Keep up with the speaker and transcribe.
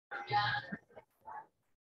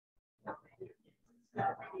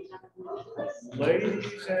Ladies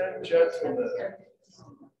and gentlemen,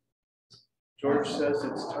 George says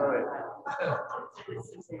it's time.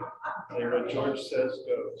 And what George says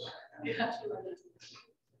goes.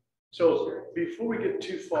 So before we get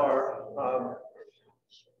too far,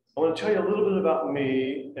 I want to tell you a little bit about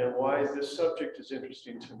me and why this subject is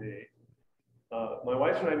interesting to me. My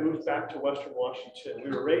wife and I moved back to Western Washington.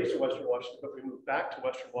 We were raised in Western Washington, but we moved back to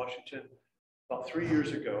Western Washington about 3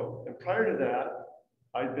 years ago. And prior to that,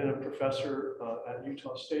 I'd been a professor at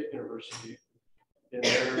Utah State University in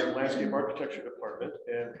their landscape architecture department.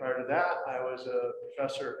 And prior to that, I was a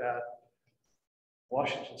professor at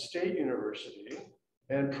Washington State University.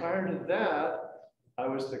 And prior to that, I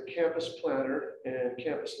was the campus planner and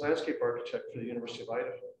campus landscape architect for the University of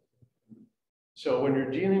Idaho. So when you're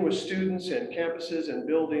dealing with students and campuses and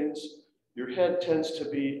buildings, your head tends to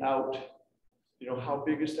be out, you know, how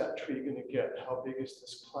big is that tree going to get? How big is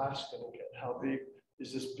this class going to get? How big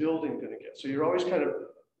is this building going to get? So you're always kind of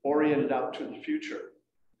oriented out to the future.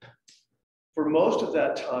 For most of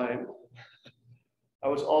that time, I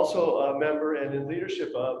was also a member and in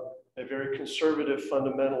leadership of a very conservative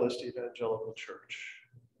fundamentalist evangelical church.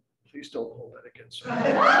 Please don't hold that against me.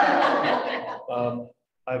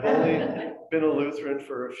 I've only been a Lutheran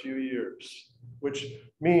for a few years, which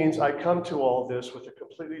means I come to all this with a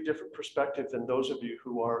completely different perspective than those of you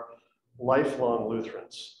who are lifelong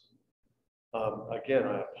Lutherans. Again,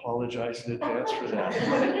 I apologize in advance for that.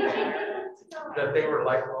 That they were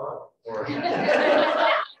lifelong? Or...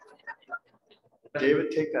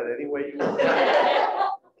 David, take that any way you want.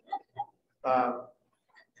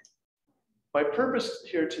 My purpose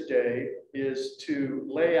here today is to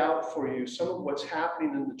lay out for you some of what's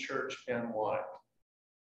happening in the church and why.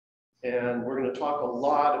 And we're going to talk a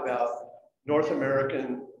lot about North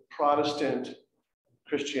American Protestant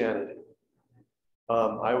Christianity.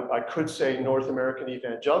 I could say North American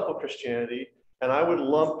Evangelical Christianity, and I would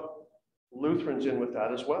lump Lutherans in with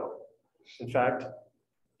that as well. In fact,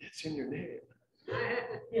 it's in your name.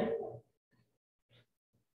 Yeah.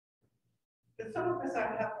 But some of us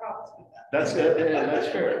aren't have problems with that. That's good. Yeah, that's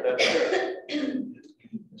fair. That's fair.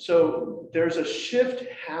 So there's a shift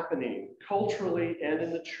happening culturally and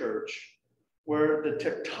in the church where the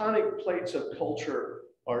tectonic plates of culture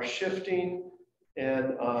are shifting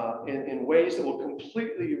and in ways that will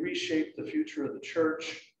completely reshape the future of the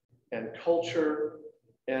church and culture.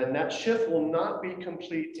 And that shift will not be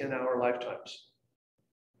complete in our lifetimes.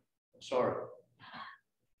 Sorry.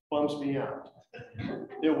 Bums me out.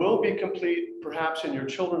 It will be complete perhaps in your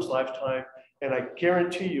children's lifetime, and I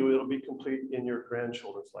guarantee you it'll be complete in your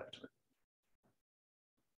grandchildren's lifetime.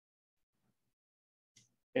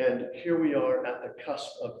 And here we are at the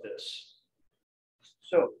cusp of this.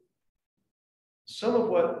 So some of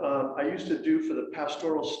what I used to do for the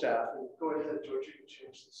pastoral staff, and go ahead, George, you can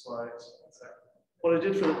change the slides. What I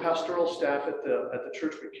did for the pastoral staff at the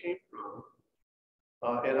church we came from,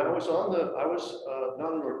 and I was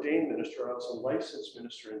not an ordained minister, I was a licensed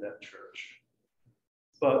minister in that church.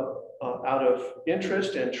 But out of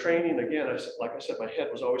interest and training, again, like I said, my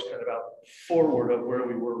head was always kind of out forward of where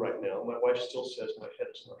we were right now. My wife still says my head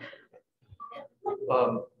is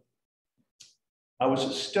not. I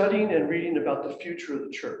was studying and reading about the future of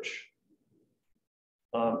the church,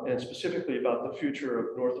 and specifically about the future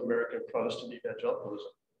of North American Protestant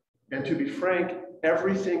evangelicalism. And to be frank,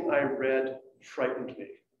 everything I read frightened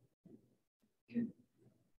me.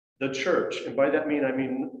 The church, and by that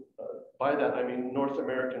I mean North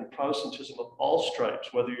American Protestantism of all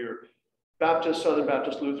stripes, whether you're Baptist, Southern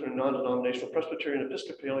Baptist, Lutheran, non-denominational, Presbyterian,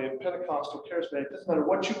 Episcopalian, Pentecostal, Charismatic, doesn't matter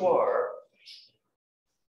what you are,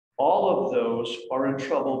 all of those are in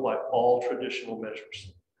trouble by all traditional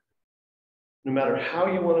measures. No matter how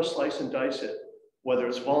you want to slice and dice it, whether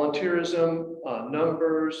it's volunteerism,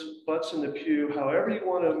 numbers, butts in the pew, however you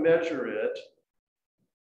want to measure it,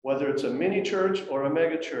 whether it's a mini church or a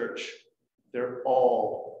mega church, they're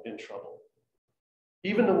all in trouble.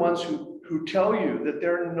 Even the ones who tell you that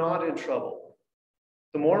they're not in trouble.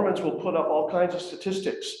 The Mormons will put up all kinds of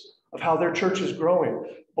statistics of how their church is growing,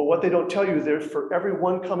 but what they don't tell you, there for every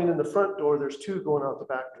one coming in the front door, there's two going out the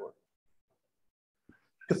back door.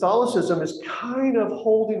 Catholicism is kind of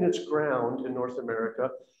holding its ground in North America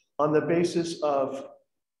on the basis of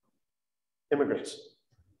immigrants.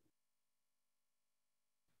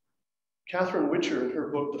 Catherine Witcher, in her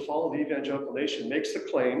book, The Fall of the Evangelical Nation, makes the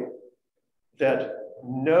claim that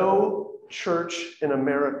no church in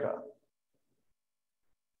America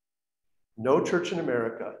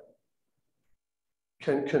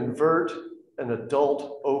can convert an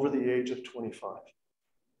adult over the age of 25.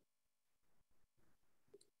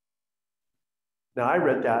 Now, I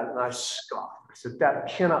read that and I scoffed. I said, that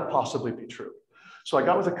cannot possibly be true. So I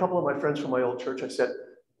got with a couple of my friends from my old church. I said,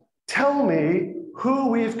 tell me who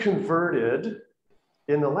we've converted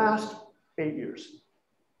in the last 8 years.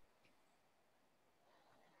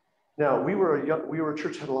 Now, we were a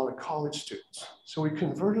church that had a lot of college students. So we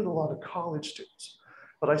converted a lot of college students.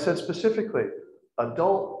 But I said specifically,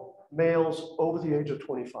 adult males over the age of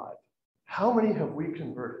 25. How many have we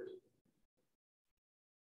converted?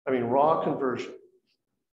 I mean, raw conversion.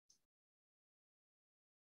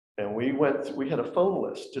 And we had a phone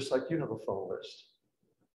list, just like you have a phone list.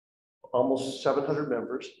 Almost 700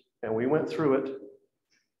 members, and we went through it,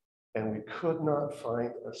 and we could not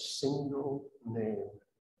find a single name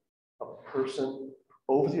of a person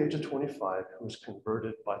over the age of 25 who was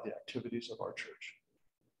converted by the activities of our church.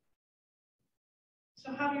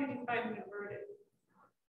 So how do you define converted?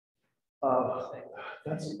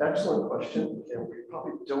 That's an excellent question, and we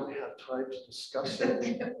probably don't have time to discuss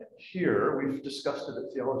it here. We've discussed it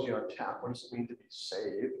at Theology on Tap. What does it mean to be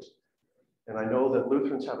saved? And I know that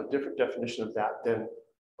Lutherans have a different definition of that than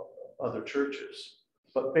other churches.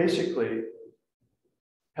 But basically,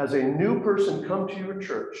 has a new person come to your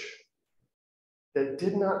church that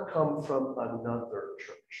did not come from another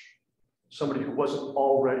church? Somebody who wasn't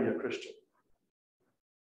already a Christian.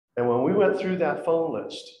 And when we went through that phone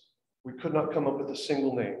list, we could not come up with a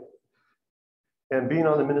single name. And being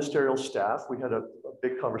on the ministerial staff, we had a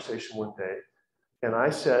big conversation one day. And I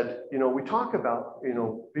said, we talk about,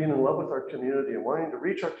 being in love with our community and wanting to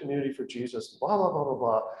reach our community for Jesus, blah, blah, blah, blah,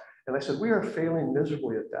 blah. And I said, we are failing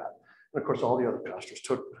miserably at that. And of course, all the other pastors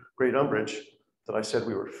took great umbrage that I said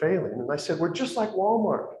we were failing. And I said, we're just like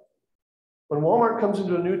Walmart. When Walmart comes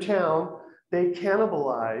into a new town, they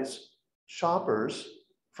cannibalize shoppers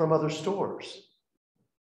from other stores.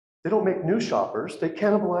 They don't make new shoppers, they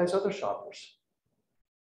cannibalize other shoppers.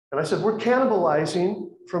 And I said, we're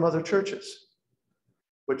cannibalizing from other churches,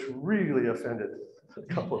 which really offended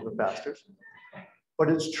a couple of the pastors. But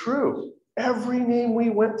it's true. Every name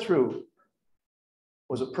we went through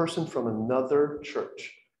was a person from another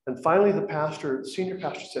church. And finally, the senior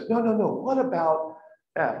pastor said, no, what about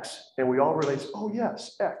X? And we all realized, oh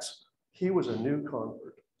yes, X. He was a new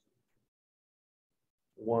convert.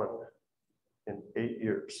 One in 8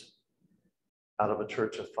 years out of a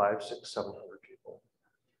church of 500, 600, 700 people.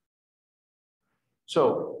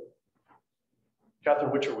 So,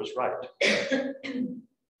 Catherine Witcher was right.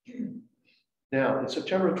 Now, in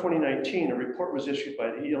September of 2019, a report was issued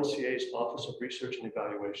by the ELCA's Office of Research and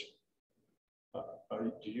Evaluation.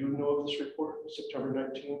 Do you know of this report, September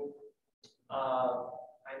 19? I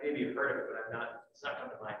maybe have heard of it, but it's not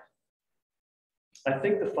come to mind. I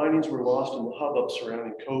think the findings were lost in the hubbub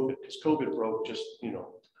surrounding COVID, because COVID broke just, 2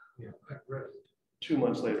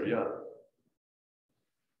 months later, yeah.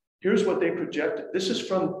 Here's what they projected. This is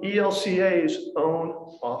from ELCA's own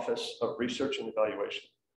Office of Research and Evaluation.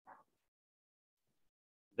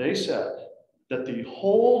 They said that the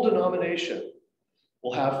whole denomination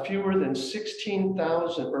will have fewer than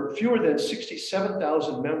 16,000 or fewer than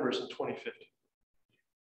 67,000 members in 2050.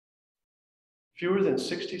 Fewer than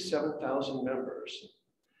 67,000 members.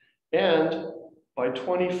 And by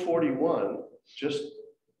 2041, just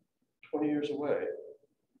 20 years away,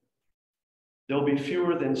 there'll be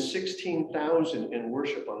fewer than 16,000 in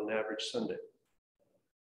worship on an average Sunday.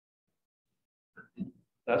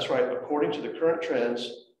 That's right, according to the current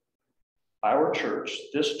trends, our church,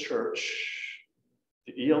 this church,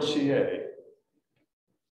 the ELCA,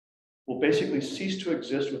 will basically cease to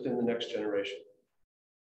exist within the next generation.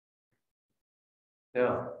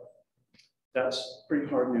 Now, that's pretty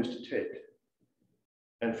hard news to take.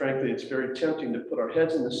 And frankly, it's very tempting to put our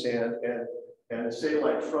heads in the sand and say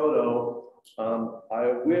like Frodo,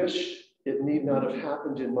 I wish it need not have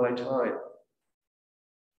happened in my time.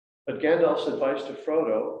 But Gandalf's advice to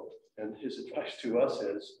Frodo, and his advice to us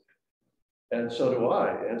is, and so do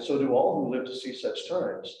I, and so do all who live to see such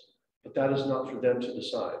times, but that is not for them to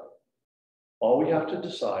decide. All we have to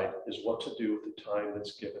decide is what to do with the time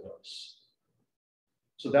that's given us.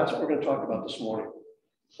 So that's what we're going to talk about this morning.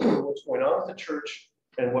 What's going on with the church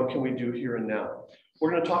and what can we do here and now?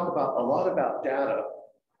 We're going to talk about a lot about data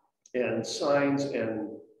and signs and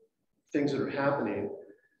things that are happening.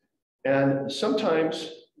 And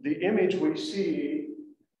sometimes the image we see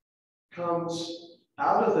comes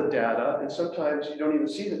out of the data, and sometimes you don't even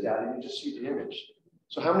see the data, you just see the image.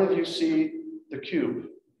 So how many of you see the cube?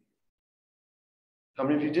 How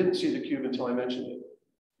many of you didn't see the cube until I mentioned it?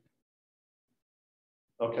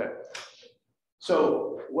 Okay.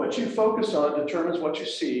 So what you focus on determines what you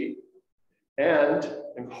see, and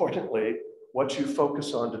importantly, what you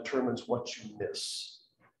focus on determines what you miss.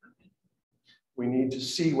 We need to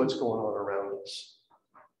see what's going on around us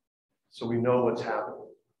so we know what's happening.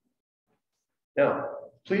 Now,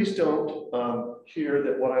 please don't hear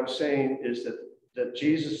that what I'm saying is that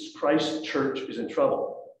Jesus Christ Church is in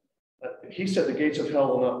trouble. He said the gates of hell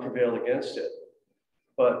will not prevail against it.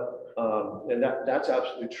 But, and that's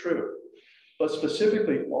absolutely true. But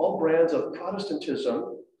specifically, all brands of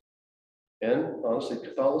Protestantism and honestly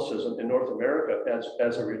Catholicism in North America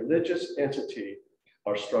as a religious entity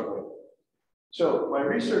are struggling. So my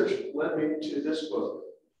research led me to this book,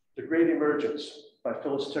 The Great Emergence by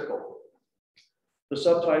Phyllis Tickle. The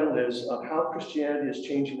subtitle is How Christianity is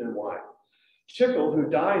Changing and Why. Tickle, who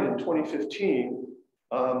died in 2015,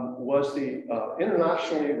 was the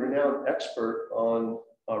internationally renowned expert on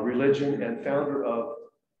religion and founder of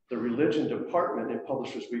the religion department in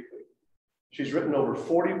Publishers Weekly. She's written over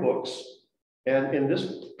 40 books, and in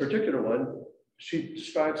this particular one, she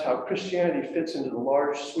describes how Christianity fits into the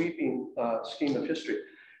large, sweeping scheme of history.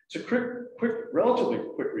 It's a relatively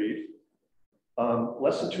quick read,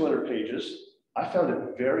 less than 200 pages. I found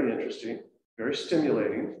it very interesting, very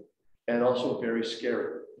stimulating, and also very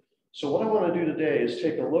scary. So what I want to do today is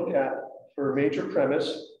take a look at her major premise,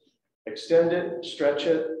 extend it, stretch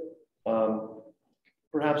it,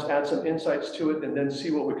 perhaps add some insights to it, and then see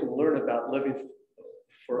what we can learn about living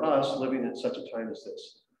in such a time as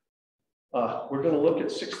this. We're going to look at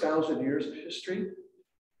 6,000 years of history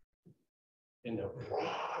in a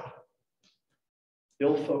broad,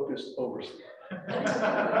 ill-focused oversight.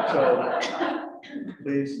 So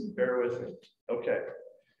please bear with me. Okay.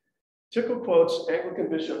 Tickle quotes Anglican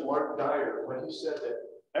Bishop Mark Dyer when he said that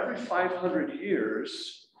every 500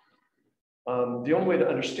 years, the only way to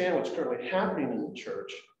understand what's currently happening in the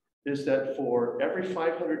church is that for every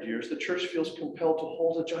 500 years, the church feels compelled to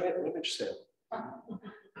hold a giant rummage sale.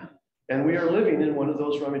 And we are living in one of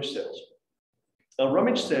those rummage sales. A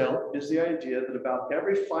rummage sale is the idea that about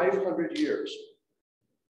every 500 years,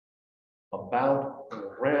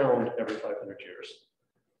 around every 500 years,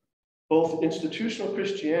 both institutional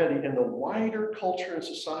Christianity and the wider culture and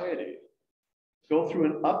society go through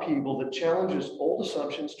an upheaval that challenges old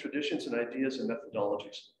assumptions, traditions, and ideas and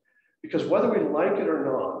methodologies. Because whether we like it or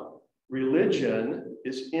not, religion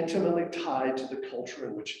is intimately tied to the culture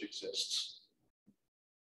in which it exists.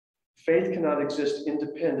 Faith cannot exist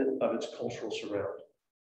independent of its cultural surround.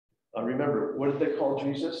 Remember, what did they call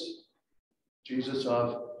Jesus? Jesus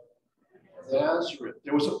of Nazareth.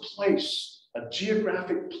 There was a place, a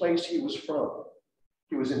geographic place he was from.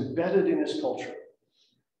 He was embedded in his culture.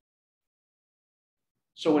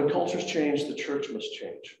 So when cultures change, the church must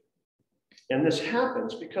change. And this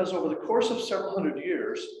happens because over the course of several hundred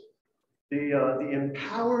years, the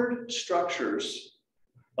empowered structures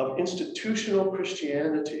of institutional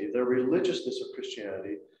Christianity, the religiousness of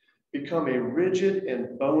Christianity, become a rigid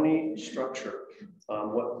and bony structure,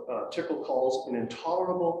 what Tickle calls an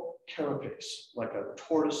intolerable carapace, like a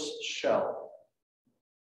tortoise shell.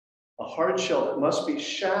 A hard shell that must be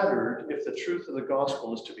shattered if the truth of the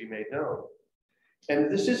gospel is to be made known.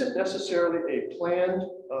 And this isn't necessarily a planned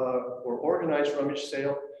or organized rummage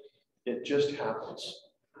sale. It just happens,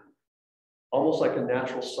 almost like a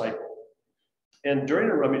natural cycle. And during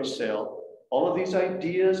a rummage sale, all of these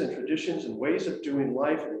ideas and traditions and ways of doing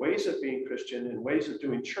life and ways of being Christian and ways of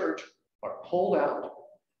doing church are pulled out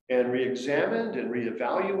and re-examined and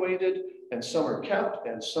re-evaluated, and some are kept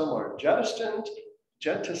and some are jettisoned,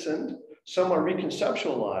 some are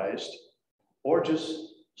reconceptualized, or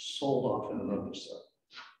just sold off in a rummage sale.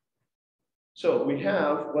 So we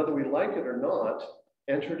have, whether we like it or not,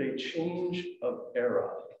 entered a change of era.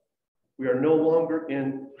 We are no longer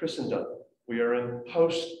in Christendom. We are in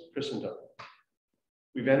post-Christendom.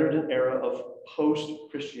 We've entered an era of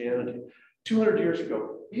post-Christianity. 200 years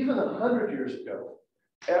ago, even 100 years ago,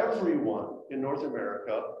 everyone in North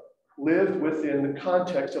America lived within the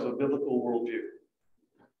context of a biblical worldview.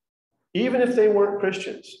 Even if they weren't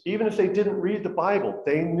Christians, even if they didn't read the Bible,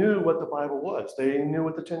 they knew what the Bible was. They knew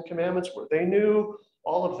what the Ten Commandments were. They knew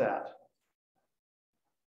all of that.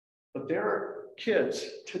 But there are kids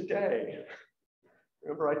today.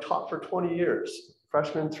 Remember, I taught for 20 years,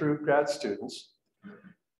 freshmen through grad students,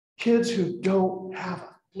 kids who don't have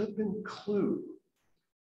a flipping clue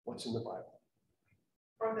what's in the Bible.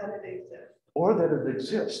 Or that it exists. Or that it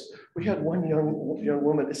exists. We had one young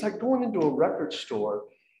woman, it's like going into a record store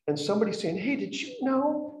and somebody saying, hey, did you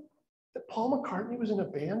know that Paul McCartney was in a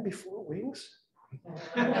band before Wings?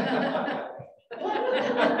 Because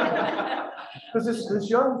this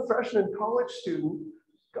young freshman college student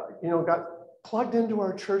got plugged into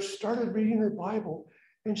our church, started reading her Bible,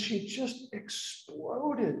 and she just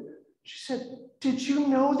exploded. She said, did you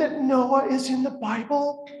know that Noah is in the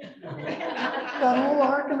Bible? That whole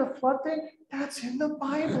ark and the flood thing, that's in the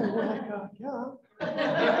Bible. We're like, yeah.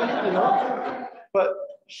 You know? But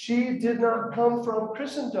she did not come from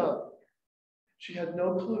Christendom. She had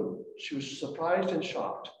no clue. She was surprised and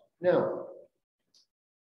shocked. Now,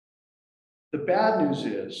 the bad news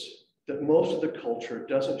is that most of the culture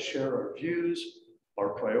doesn't share our views, our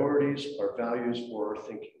priorities, our values, or our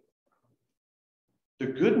thinking. The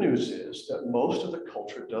good news is that most of the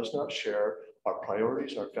culture does not share our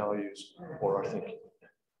priorities, our values, or our thinking.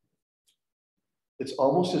 It's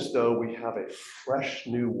almost as though we have a fresh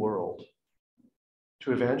new world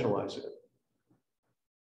to evangelize it.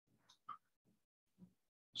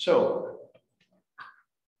 So,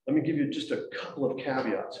 let me give you just a couple of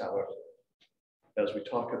caveats, however, as we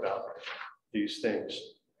talk about these things.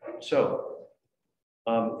 So,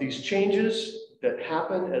 these changes that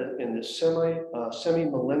happen in this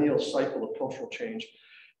semi-millennial cycle of cultural change,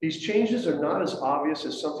 these changes are not as obvious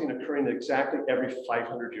as something occurring exactly every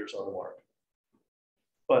 500 years on the mark,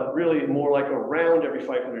 but really more like around every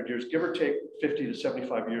 500 years, give or take 50 to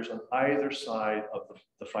 75 years on either side of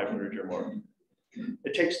the 500-year mark.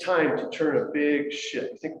 It takes time to turn a big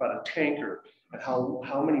ship. Think about a tanker and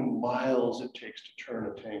how many miles it takes to turn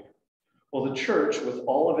a tanker. Well, the church, with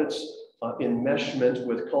all of its enmeshment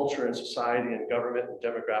with culture and society and government and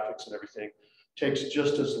demographics and everything, takes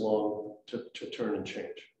just as long to turn and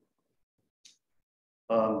change.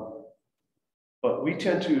 But we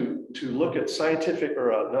tend to look at scientific,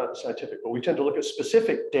 or not scientific, but we tend to look at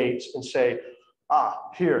specific dates and say,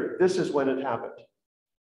 here, this is when it happened.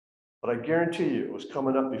 But I guarantee you it was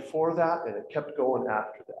coming up before that and it kept going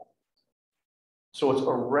after that. So it's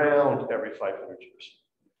around every 500 years.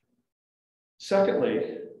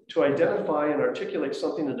 Secondly, to identify and articulate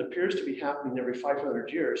something that appears to be happening every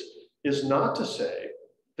 500 years is not to say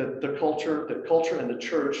that the culture and the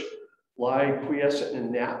church lie quiescent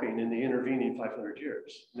and napping in the intervening 500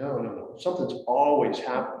 years. No. Something's always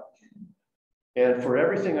happening. And for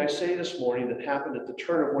everything I say this morning that happened at the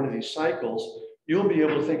turn of one of these cycles, you'll be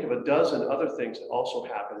able to think of a dozen other things that also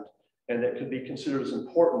happened and that could be considered as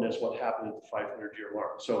important as what happened at the 500-year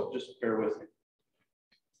mark. So just bear with me.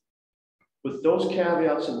 With those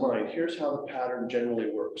caveats in mind, here's how the pattern generally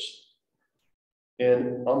works.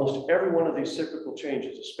 In almost every one of these cyclical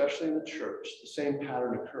changes, especially in the church, the same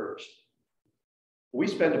pattern occurs. We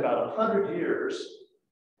spend about 100 years,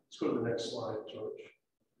 let's go to the next slide, George.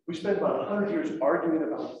 We spend about 100 years arguing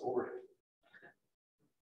about authority.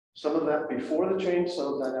 Some of that before the change,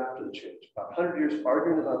 some of that after the change. About 100 years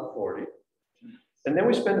arguing about authority. And then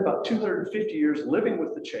we spend about 250 years living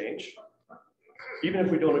with the change, even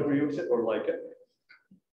if we don't agree with it or like it.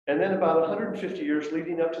 And then about 150 years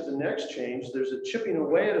leading up to the next change, there's a chipping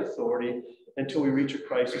away at authority until we reach a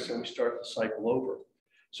crisis and we start the cycle over.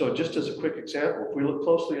 So just as a quick example, if we look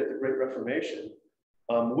closely at the Great Reformation,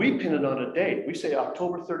 we pin it on a date. We say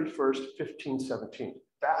October 31st, 1517.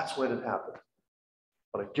 That's when it happened.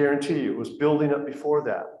 But I guarantee you it was building up before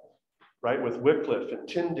that, right? With Wycliffe and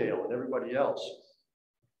Tyndale and everybody else.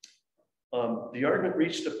 The argument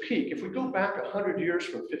reached a peak. If we go back 100 years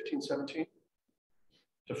from 1517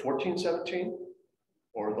 to 1417,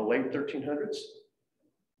 or the late 1300s,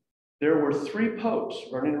 there were 3 popes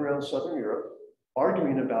running around Southern Europe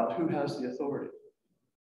arguing about who has the authority.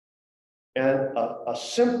 And a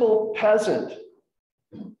simple peasant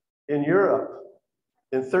in Europe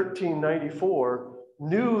in 1394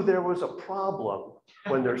 knew there was a problem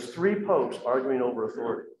when there's 3 popes arguing over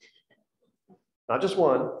authority. Not just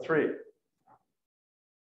 1, 3.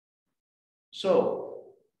 So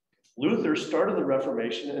Luther started the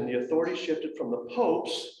Reformation and the authority shifted from the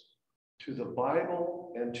popes to the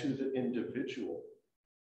Bible and to the individual.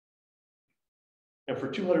 And for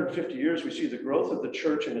 250 years, we see the growth of the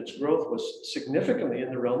church, and its growth was significantly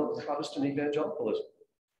in the realm of Protestant evangelicalism.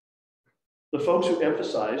 The folks who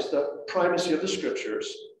emphasized the primacy of the scriptures,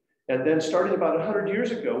 and then starting about 100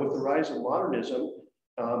 years ago with the rise of modernism,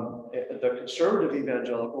 the conservative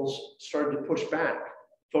evangelicals started to push back,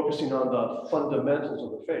 focusing on the fundamentals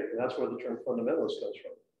of the faith. And that's where the term fundamentalist comes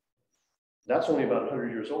from. That's only about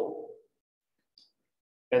 100 years old.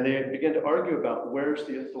 And they began to argue about where's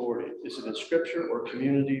the authority? Is it in scripture or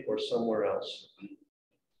community or somewhere else?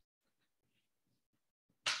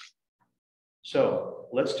 So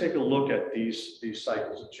let's take a look at these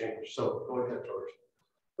cycles of change. So go ahead, George.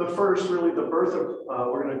 The first, really, the birth of,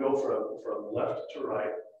 we're going to go from left to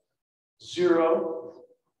right. 0,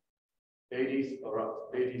 AD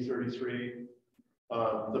 33,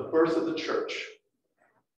 the birth of the church.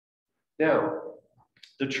 Now,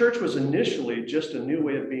 the church was initially just a new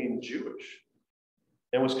way of being Jewish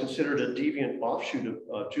and was considered a deviant offshoot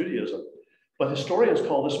of Judaism. But historians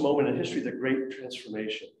call this moment in history the Great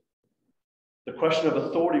Transformation. The question of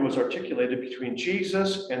authority was articulated between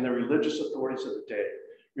Jesus and the religious authorities of the day.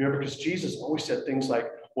 Remember, because Jesus always said things like,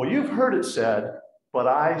 well, you've heard it said, but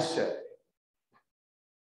I say.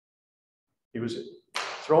 He was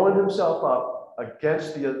throwing himself up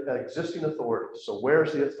against the existing authority. So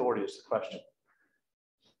where's the authority is the question.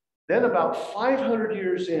 Then about 500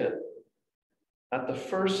 years in, at the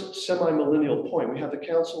first semi-millennial point, we have the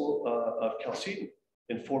Council of Chalcedon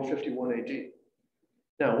in 451 AD.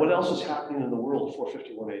 Now, what else is happening in the world in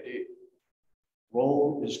 451 AD?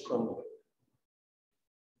 Rome is crumbling.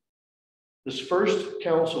 This first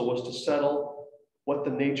council was to settle what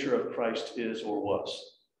the nature of Christ is or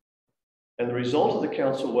was. And the result of the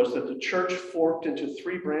council was that the church forked into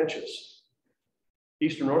three branches: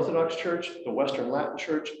 Eastern Orthodox Church, the Western Latin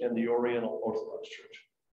Church, and the Oriental Orthodox Church.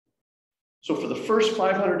 So for the first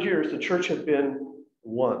 500 years, the church had been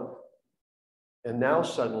one. And now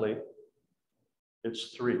suddenly,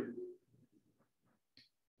 it's three.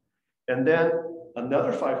 And then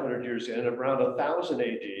another 500 years in, around 1000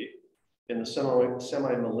 AD, in the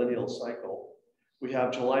semi-millennial cycle, we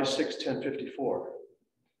have July 6, 1054.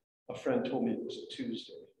 A friend told me it was a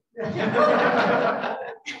Tuesday.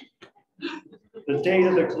 The date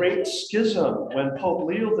of the Great Schism, when Pope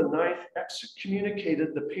Leo IX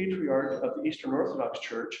excommunicated the Patriarch of the Eastern Orthodox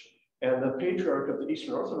Church, and the Patriarch of the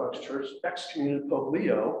Eastern Orthodox Church excommunicated Pope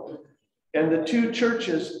Leo, and the two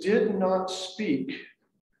churches did not speak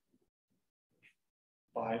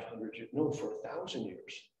 500 years, no, for 1,000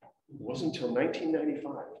 years. It wasn't until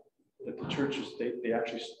 1995 that the churches, they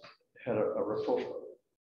actually had a rapprochement.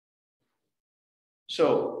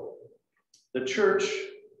 So the Church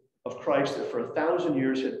of Christ that for 1,000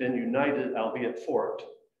 years had been united, albeit forked,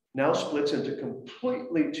 now splits into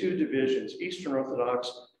completely two divisions, Eastern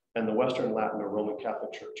Orthodox and the Western Latin or Roman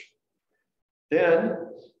Catholic Church. Then,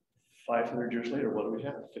 500 years later, what do we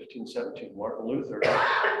have? 1517, Martin Luther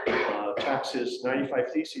tacks his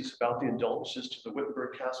 95 Theses about the indulgences to the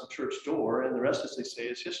Wittenberg Castle Church door, and the rest, as they say,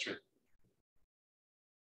 is history.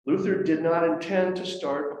 Luther did not intend to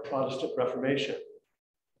start a Protestant Reformation,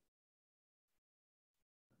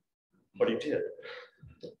 but he did.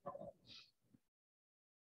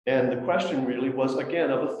 And the question really was,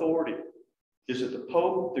 again, of authority. Is it the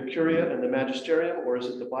Pope, the Curia, and the Magisterium, or is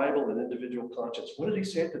it the Bible and individual conscience? What did he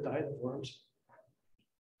say at the Diet of Worms?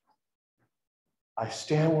 I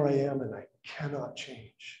stand where I am and I cannot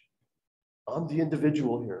change. I'm the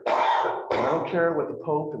individual here. I don't care what the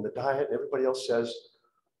Pope and the Diet and everybody else says.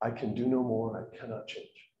 I can do no more. I cannot change.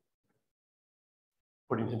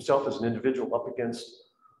 Putting himself as an individual up against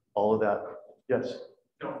all of that. Yes?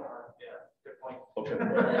 No, yeah, good point.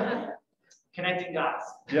 Okay. Connecting dots.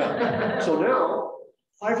 Yeah. So now,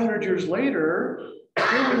 500 years later,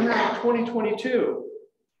 here we have 2022.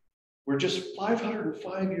 We're just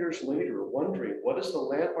 505 years later wondering what is the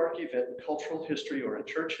landmark event in cultural history or in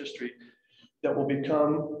church history that will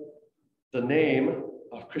become the name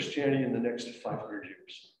of Christianity in the next 500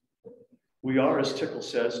 years. We are, as Tickle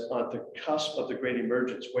says, on the cusp of the great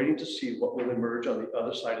emergence, waiting to see what will emerge on the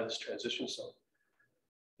other side of this transition zone.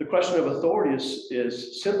 The question of authority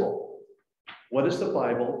is simple. What is the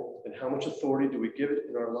Bible and how much authority do we give it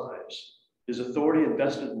in our lives? Is authority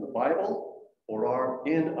invested in the Bible or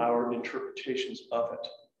in our interpretations of it?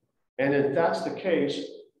 And if that's the case,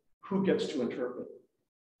 who gets to interpret?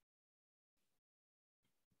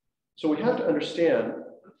 So we have to understand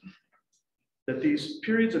that these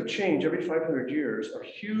periods of change every 500 years are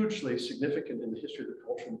hugely significant in the history of the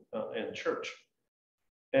culture and the church.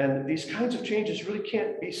 And these kinds of changes really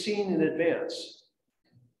can't be seen in advance.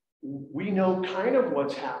 We know kind of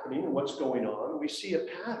what's happening and what's going on. We see a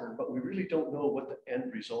pattern, but we really don't know what the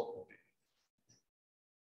end result will be.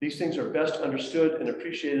 These things are best understood and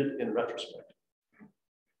appreciated in retrospect.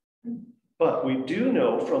 But we do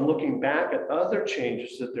know from looking back at other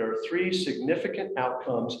changes that there are three significant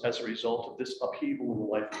outcomes as a result of this upheaval in the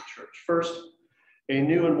life of the church. First, a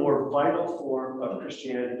new and more vital form of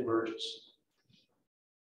Christianity emerges.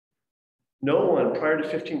 No one prior to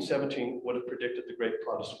 1517 would have predicted the Great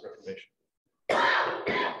Protestant Reformation.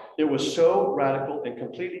 It was so radical and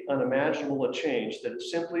completely unimaginable a change that it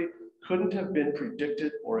simply couldn't have been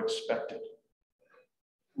predicted or expected.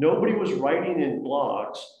 Nobody was writing in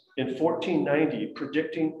blogs in 1490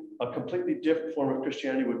 predicting a completely different form of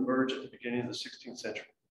Christianity would emerge at the beginning of the 16th century.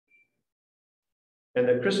 And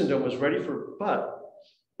that Christendom was ready for,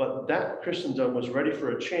 but that Christendom was ready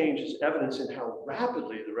for a change is evidence in how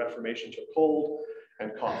rapidly the Reformation took hold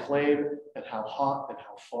and caught flame, and how hot and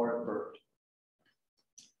how far it burned.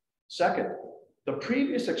 Second, the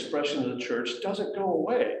previous expression of the church doesn't go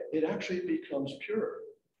away. It actually becomes pure.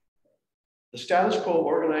 The status quo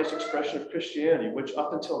organized expression of Christianity, which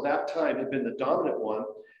up until that time had been the dominant one,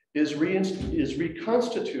 is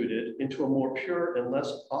reconstituted into a more pure and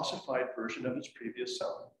less ossified version of its previous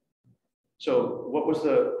self. So what was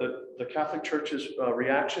the Catholic Church's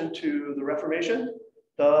reaction to the Reformation?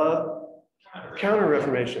 The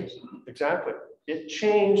Counter-Reformation, exactly. It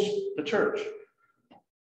changed the church.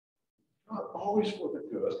 Not always for the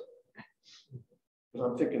good, because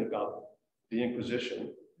I'm thinking about the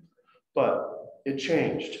Inquisition, but it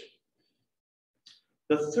changed.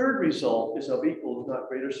 The third result is of equal, if not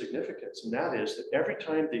greater significance, and that is that every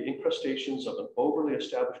time the incrustations of an overly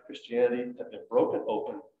established Christianity have been broken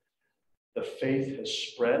open, the faith has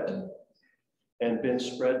spread and been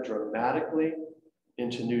spread dramatically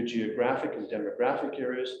into new geographic and demographic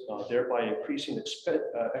areas, thereby increasing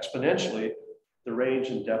exponentially the range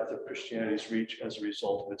and depth of Christianity's reach as a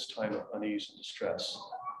result of its time of unease and distress.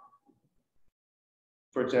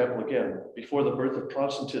 For example, again, before the birth of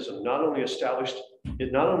Protestantism, it not only established a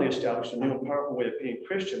new and powerful way of being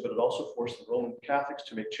Christian, but it also forced the Roman Catholics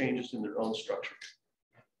to make changes in their own structure.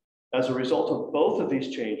 As a result of both of these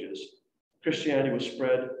changes, Christianity was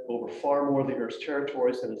spread over far more of the earth's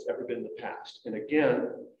territories than it's ever been in the past. And again,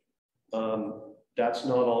 that's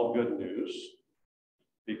not all good news,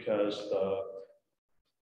 because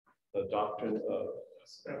the doctrine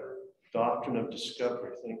of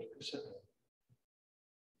discovery, thank you. It's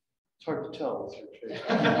hard to tell with your face.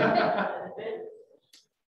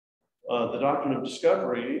 The doctrine of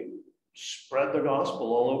discovery spread the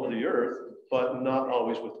gospel all over the earth, but not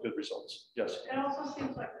always with good results. Yes? It also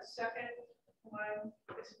seems like the second one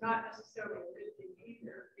is not necessarily a good thing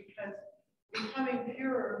either, because becoming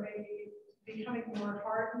purer may be becoming more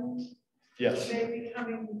hardened. Yes. May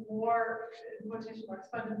becoming more, quotation marks,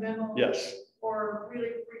 fundamental. Yes. Or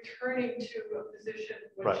really returning to a position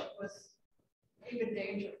which right. was even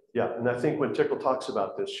dangerous. Yeah, and I think when Tickle talks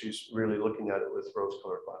about this, she's really looking at it with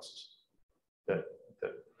rose-colored glasses. That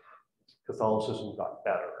Catholicism got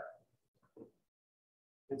better.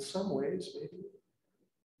 In some ways, maybe.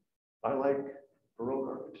 I like Baroque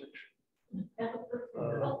architecture.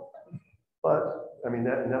 But, I mean,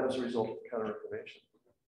 that was a result of the Counter-Reformation.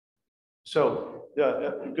 So,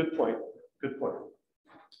 yeah, good point, good point.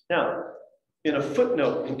 Now, in a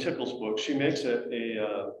footnote in Tickle's book, she makes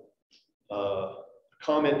a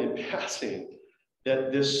comment in passing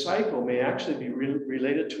that this cycle may actually be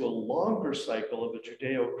related to a longer cycle of a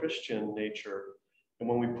Judeo-Christian nature, and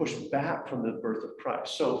when we push back from the birth of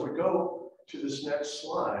Christ. So if we go to this next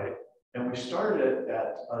slide, and we started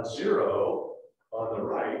at 0 on the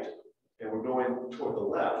right, and we're going toward the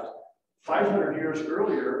left, 500 years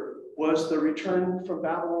earlier was the return from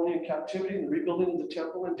Babylonian captivity and the rebuilding of the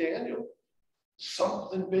temple in Daniel.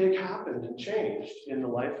 Something big happened and changed in the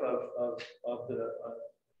life of the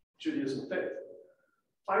Judaism faith.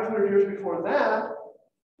 500 years before that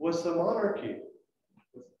was the monarchy.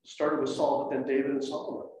 It started with Saul, but then David and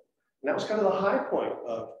Solomon. And that was kind of the high point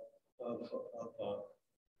of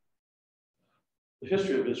the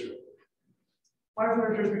history of Israel.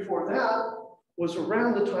 500 years before that was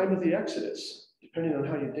around the time of the Exodus, depending on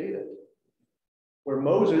how you date it, where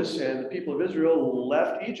Moses and the people of Israel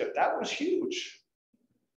left Egypt. That was huge.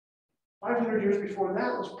 500 years before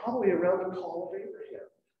that was probably around the call of Abraham.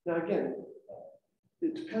 Now again,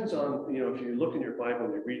 it depends on, if you look in your Bible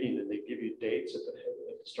and you're reading and they give you dates at the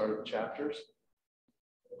start of the chapters,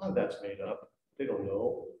 a lot of that's made up. They don't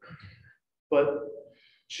know. But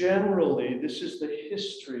generally, this is the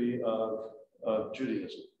history of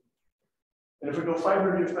Judaism. And if we go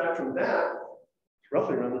 500 years back from that,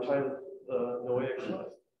 roughly around the time of the Noahic flood.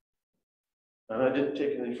 And I didn't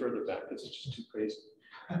take it any further back because it's just too crazy.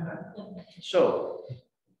 So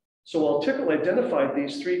while Tickle identified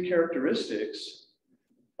these three characteristics,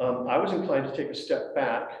 I was inclined to take a step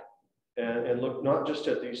back and look not just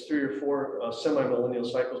at these 3 or 4 semi-millennial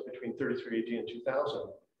cycles between 33 AD and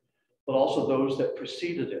 2000, but also those that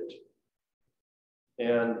preceded it.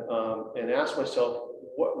 And ask myself,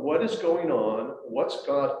 what is going on? What's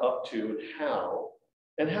God up to,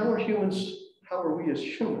 and how are we as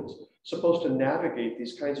humans supposed to navigate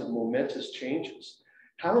these kinds of momentous changes?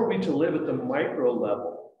 How are we to live at the micro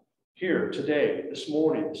level here, today, this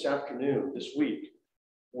morning, this afternoon, this week,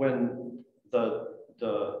 when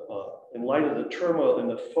in light of the turmoil and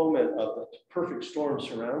the foment of the perfect storm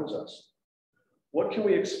surrounds us? What can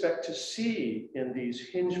we expect to see in these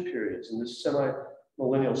hinge periods, in this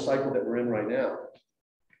semi-millennial cycle that we're in right now?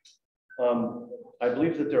 I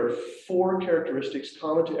believe that there are 4 characteristics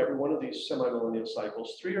common to every one of these semi-millennial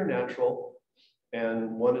cycles. 3 are natural,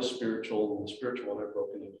 and one is spiritual, and the spiritual one are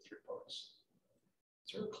broken into 3 parts.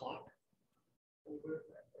 Is there a clock?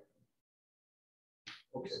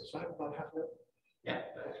 Okay, so I have about half an hour. Yeah,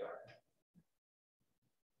 that's right.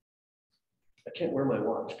 I can't wear my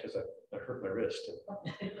watch because I hurt my wrist.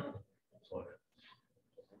 So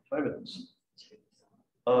 5 minutes.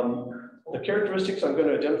 The characteristics I'm going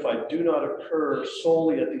to identify do not occur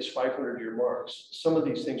solely at these 500-year marks. Some of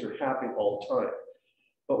these things are happening all the time.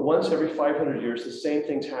 But once every 500 years, the same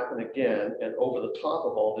things happen again. And over the top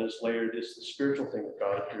of all this layered is the spiritual thing that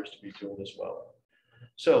God appears to be doing as well.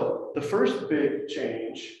 So the first big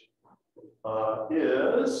change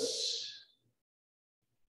is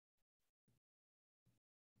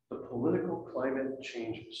the political climate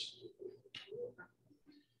changes.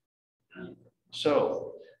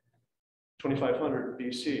 So 2500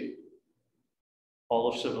 BC, all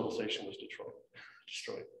of civilization was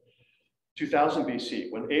destroyed. 2000 BC,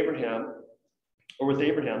 with Abraham,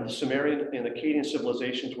 the Sumerian and Akkadian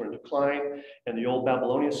civilizations were in decline, and the old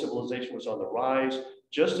Babylonian civilization was on the rise,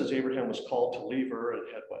 just as Abraham was called to leave Ur and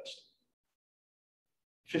head west.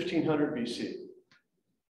 1500 BC.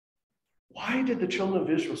 Why did the children of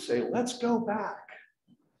Israel say, let's go back?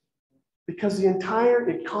 Because the entire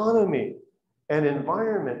economy and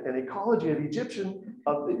environment and ecology of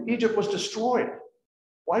Egypt was destroyed.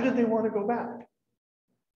 Why did they want to go back?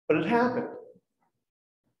 But it happened.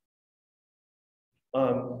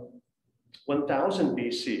 1000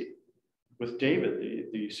 BC, with David,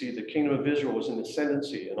 the kingdom of Israel was in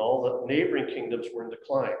ascendancy, and all the neighboring kingdoms were in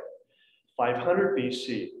decline. 500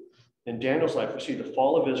 BC, in Daniel's life, we see the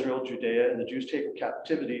fall of Israel, Judea, and the Jews taken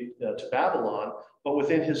captivity to Babylon, but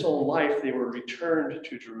within his own life, they were returned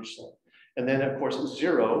to Jerusalem. And then, of course, at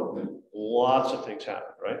 0, lots of things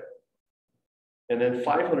happened, right? And then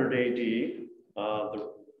 500 AD,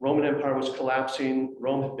 the Roman Empire was collapsing.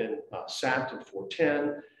 Rome had been sacked in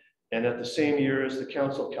 410. And at the same year as the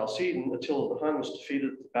Council of Chalcedon, Attila the Hun was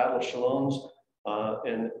defeated at the Battle of Chalons.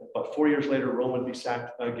 And about 4 years later, Rome would be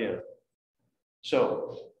sacked again.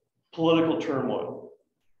 So, political turmoil.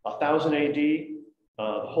 1000 AD, the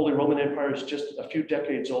Holy Roman Empire is just a few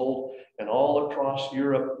decades old, and all across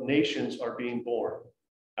Europe, nations are being born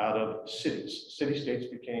out of cities. City-states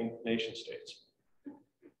became nation-states.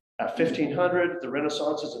 At 1500, the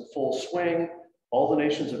Renaissance is in full swing. All the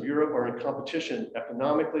nations of Europe are in competition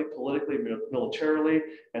economically, politically, militarily,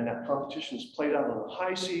 and that competition is played out on the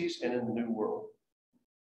high seas and in the New World.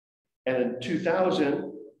 And in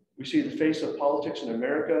 2000, we see the face of politics in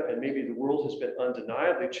America, and maybe the world has been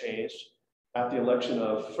undeniably changed at the election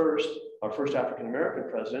of our first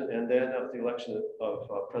African-American president, and then at the election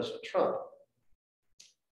of President Trump.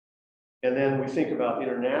 And then we think about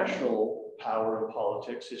international power in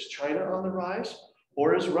politics. Is China on the rise,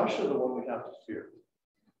 or is Russia the one we have to fear?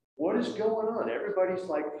 What is going on? Everybody's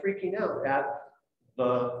like freaking out at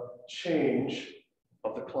the change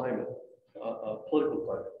of the climate, political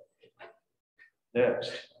climate.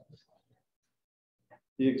 Next.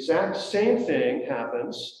 The exact same thing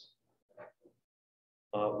happens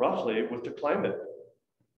roughly with the climate.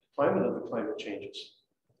 The climate of the climate changes.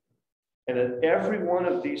 And at every one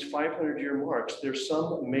of these 500-year marks, there's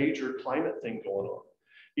some major climate thing going on,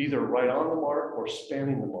 either right on the mark or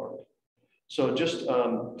spanning the mark. So just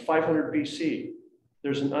 500 BC,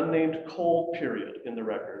 there's an unnamed cold period in the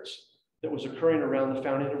records that was occurring around the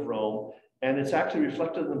founding of Rome, and it's actually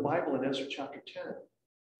reflected in the Bible in Ezra chapter 10.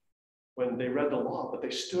 When they read the law, but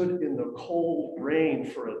they stood in the cold rain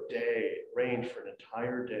for a day, rained for an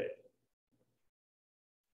entire day.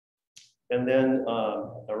 And then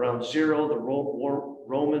around 0, the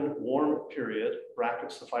Roman warm period,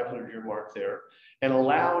 brackets the 500-year mark there, and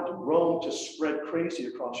allowed Rome to spread crazy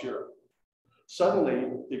across Europe.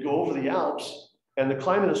 Suddenly, they go over the Alps, and the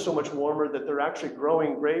climate is so much warmer that they're actually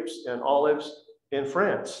growing grapes and olives in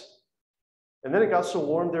France. And then it got so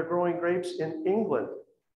warm, they're growing grapes in England.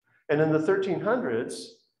 And in the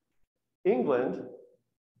 1300s, England,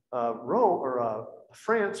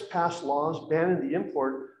 France passed laws banning the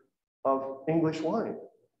import of English wine.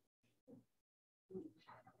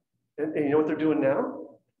 And you know what they're doing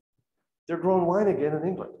now? They're growing wine again in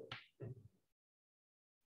England.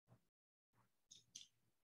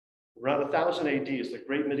 Around 1000 AD is the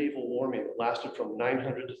great medieval warming that lasted from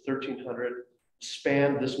 900 to 1300,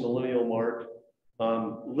 spanned this millennial mark.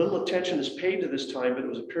 Little attention is paid to this time, but it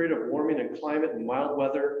was a period of warming and climate and mild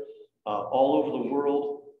weather all over the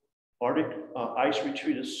world. Arctic ice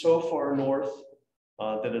retreated so far north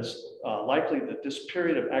that it's likely that this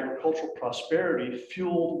period of agricultural prosperity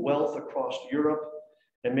fueled wealth across Europe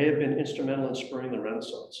and may have been instrumental in spurring the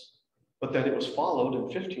Renaissance. But then it was followed in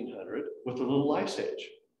 1500 with the Little Ice Age.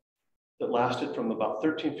 that lasted from about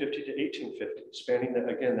 1350 to 1850, spanning,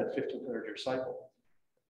 again, that 1500-year cycle.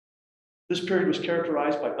 This period was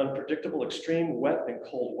characterized by unpredictable, extreme wet and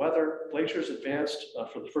cold weather. Glaciers advanced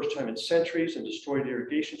for the first time in centuries and destroyed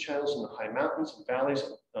irrigation channels in the high mountains and valleys,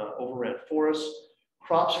 overran forests.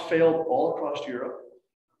 Crops failed all across Europe.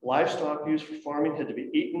 Livestock used for farming had to be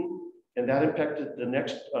eaten, and that impacted the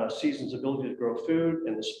next season's ability to grow food,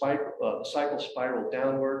 and the cycle spiraled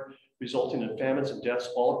downward, resulting in famines and deaths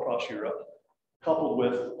all across Europe, coupled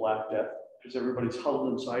with Black Death, because everybody's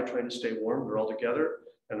huddled inside trying to stay warm. They're all together,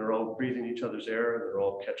 and they're all breathing each other's air, and they're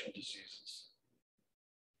all catching diseases.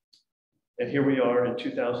 And here we are in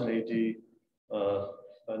 2000 AD,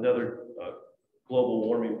 another global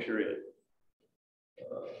warming period.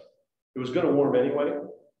 It was going to warm anyway,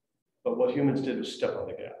 but what humans did was step on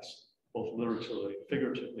the gas, both literally,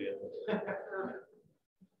 figuratively, and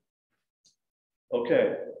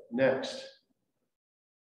okay, next.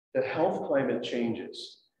 The health climate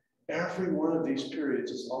changes. Every one of these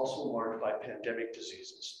periods is also marked by pandemic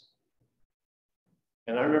diseases.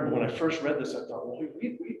 And I remember when I first read this, I thought, well,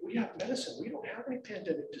 we have medicine. We don't have any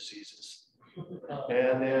pandemic diseases.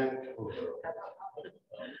 And then,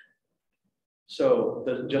 so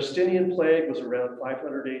the Justinian plague was around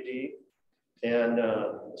 500 AD. And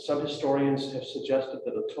some historians have suggested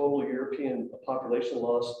that a total European population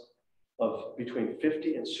loss of between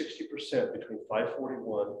 50 and 60% between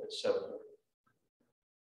 541 and 700.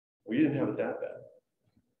 We didn't have it that bad.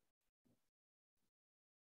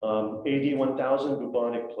 AD 1000,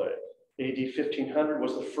 bubonic plague. AD 1500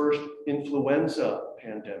 was the first influenza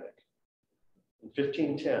pandemic. In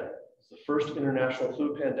 1510, the first international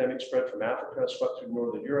flu pandemic spread from Africa and swept through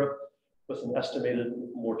Northern Europe with an estimated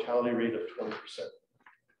mortality rate of 20%.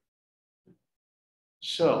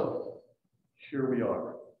 So here we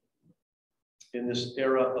are in this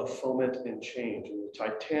era of foment and change, and the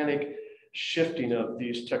titanic shifting of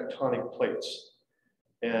these tectonic plates.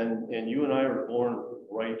 And you and I are born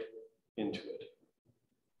right into it.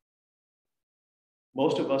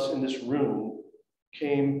 Most of us in this room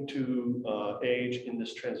came to age in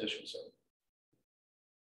this transition zone.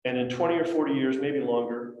 And in 20 or 40 years, maybe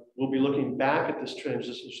longer, we'll be looking back at this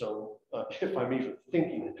transition zone, if I'm even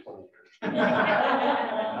thinking in 20 years.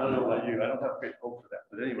 I don't know about you, I don't have great hope for that,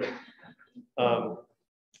 but anyway.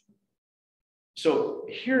 So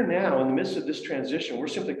here now, in the midst of this transition, we're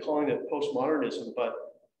simply calling it postmodernism, but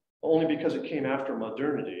only because it came after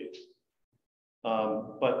modernity.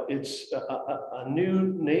 But it's a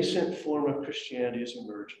new nascent form of Christianity is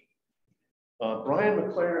emerging. Brian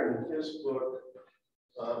McLaren, in his book,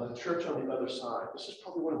 The Church on the Other Side, this is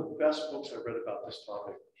probably one of the best books I've read about this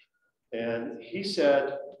topic. And he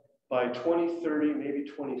said, by 2030, maybe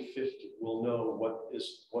 2050, we'll know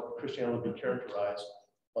what Christianity will be characterized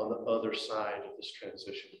on the other side of this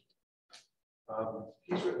transition.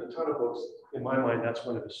 He's written a ton of books. In my mind, that's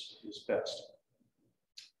one of his best.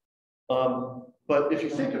 But if you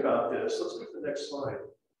think about this, let's go to the next slide.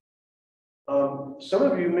 Some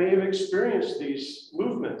of you may have experienced these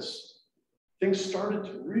movements. Things started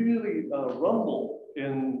to really rumble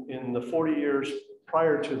in the 40 years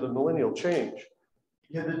prior to the millennial change.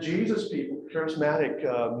 You had the Jesus people, charismatic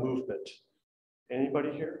movement.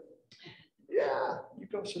 Anybody here? Yeah, you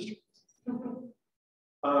go, sister.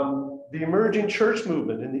 The emerging church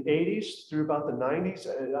movement in the 80s through about the 90s.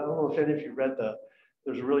 I don't know if any of you read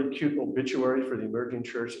there's a really cute obituary for the emerging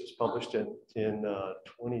church that was published in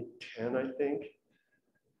 2010, I think.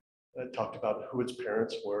 It talked about who its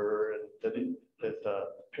parents were and that the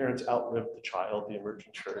parents outlived the child, the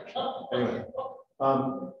emerging church. Anyway.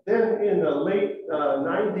 Then in the late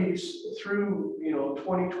 90s through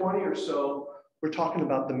 2020 or so, we're talking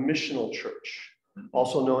about the missional church,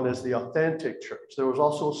 also known as the authentic church. There was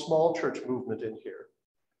also a small church movement in here.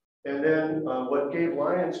 And then what Gabe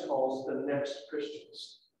Lyons calls the next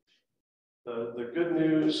Christians. The good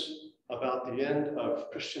news about the end of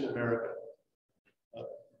Christian America. A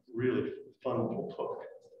really fun little book.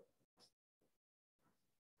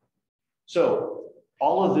 So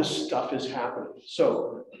all of this stuff is happening.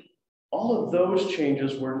 So all of those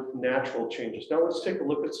changes were natural changes. Now let's take a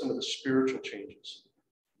look at some of the spiritual changes.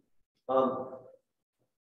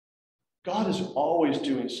 God is always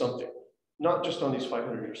doing something, not just on these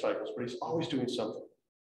 500-year cycles, but he's always doing something.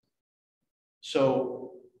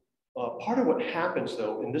 So part of what happens,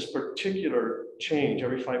 though, in this particular change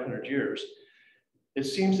every 500 years, it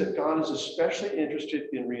seems that God is especially interested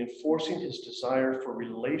in reinforcing his desire for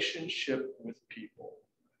relationship with people.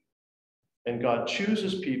 And God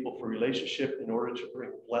chooses people for relationship in order to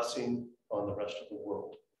bring blessing on the rest of the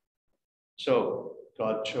world. So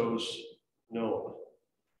God chose Noah.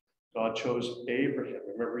 God chose Abraham.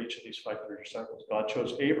 Remember each of these 500 disciples. God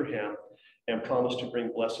chose Abraham and promised to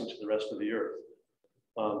bring blessing to the rest of the earth.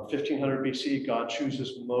 1500 BC, God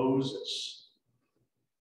chooses Moses.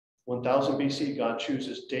 1000 BC, God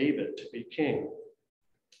chooses David to be king.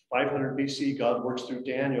 500 BC, God works through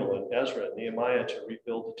Daniel and Ezra and Nehemiah to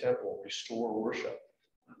rebuild the temple, restore worship.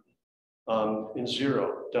 In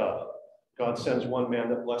 0, God sends one man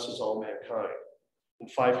that blesses all mankind. In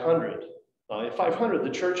 500, the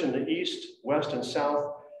church in the East, West, and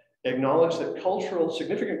South acknowledged that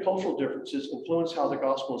significant cultural differences influence how the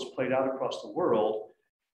gospel is played out across the world.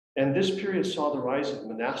 And this period saw the rise of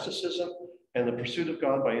monasticism and the pursuit of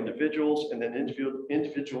God by individuals, and then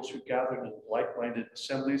individuals who gathered in like-minded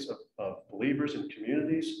assemblies of believers and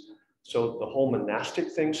communities. So the whole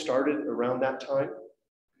monastic thing started around that time.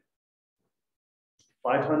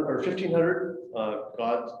 1500,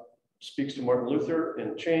 God speaks to Martin Luther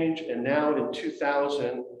in Change, and now in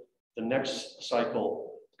 2000, the next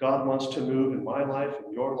cycle, God wants to move in my life,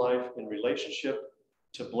 in your life, in relationship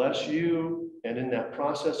to bless you, and in that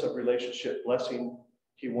process of relationship blessing,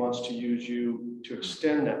 he wants to use you to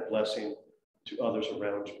extend that blessing to others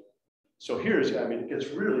around you. So it gets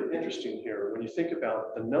really interesting here when you think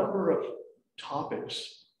about the number of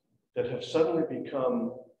topics that have suddenly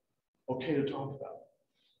become okay to talk about.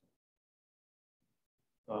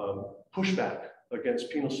 Pushback against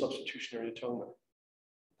penal substitutionary atonement,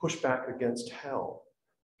 pushback against hell,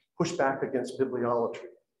 pushback against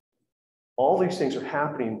bibliolatry. All these things are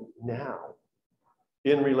happening now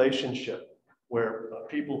in relationship where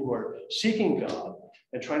people who are seeking God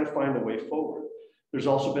and trying to find a way forward. There's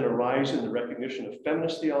also been a rise in the recognition of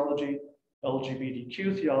feminist theology,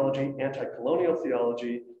 LGBTQ theology, anti-colonial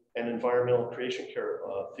theology, and environmental creation care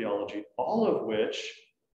theology, all of which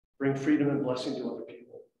bring freedom and blessing to other people.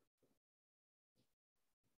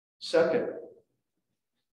 Second,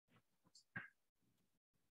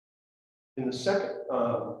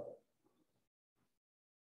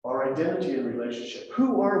 our identity and relationship.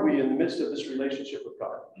 Who are we in the midst of this relationship with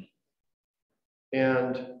God?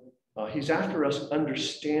 And he's after us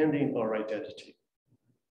understanding our identity.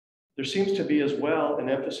 There seems to be as well an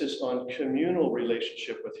emphasis on communal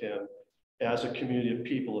relationship with him as a community of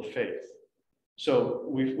people of faith. So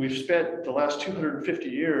we've spent the last 250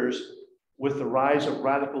 years with the rise of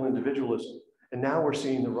radical individualism. And now we're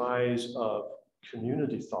seeing the rise of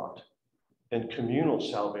community thought and communal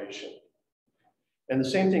salvation. And the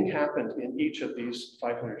same thing happened in each of these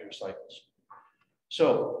 500-year cycles.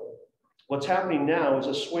 So what's happening now is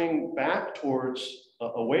a swing back towards,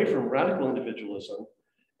 away from radical individualism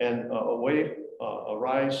and a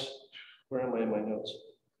rise, where am I in my notes?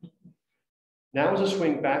 Now is a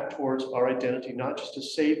swing back towards our identity, not just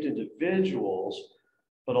as saved individuals,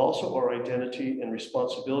 but also our identity and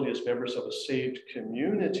responsibility as members of a saved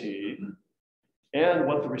community, and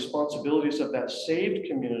what the responsibilities of that saved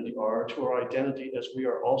community are to our identity as we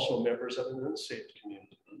are also members of an unsaved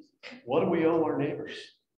community. What do we owe our neighbors?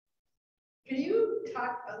 Can you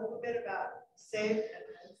talk a little bit about saved and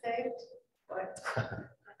unsaved?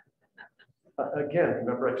 Again,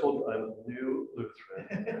 remember I told you I'm a new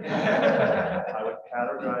Lutheran. I would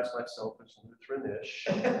categorize myself as Lutheran-ish.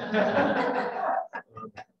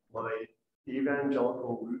 My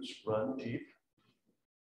evangelical roots run deep.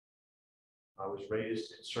 I was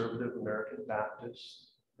raised conservative American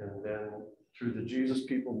Baptist, and then through the Jesus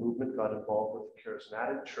People movement, got involved with the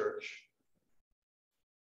Charismatic Church,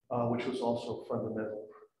 which was also fundamental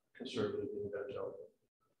conservative and evangelical.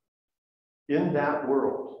 In that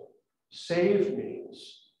world, saved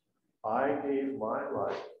means I gave my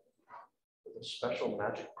life with a special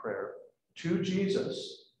magic prayer to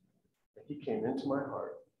Jesus, and he came into my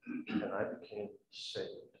heart, and I became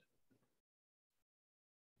saved.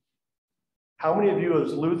 How many of you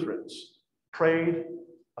as Lutherans prayed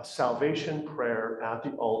a salvation prayer at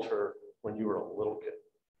the altar when you were a little kid?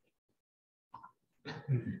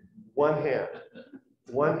 One hand.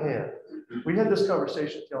 One hand. We had this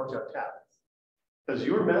conversation at Theology on Tap. Because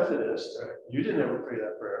you were Methodist, you didn't ever pray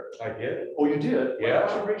that prayer. I did. Oh, you did? Yeah. Why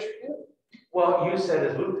don't you raise your hand? Well, you said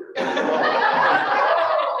as Luther. By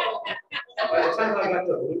the time I got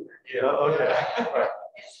to Luther. Yeah, okay. Right.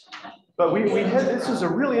 But we had, this was a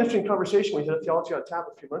really interesting conversation we had at Theology on Tap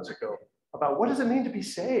a few months ago about what does it mean to be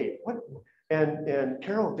saved? And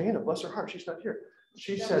Carol Dana, bless her heart, she's not here.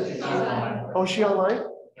 She said, oh, is she online?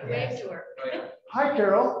 Wave to her. Hi,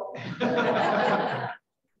 Carol.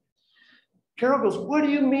 Carol goes, what do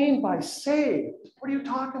you mean by saved? What are you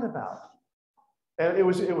talking about? And it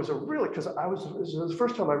was a really, because it was the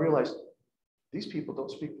first time I realized these people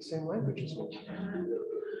don't speak the same language as me.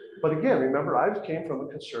 But again, remember, I came from a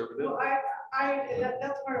conservative. Well,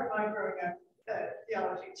 that's part of my growing up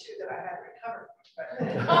theology too that I had recovered.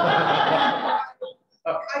 I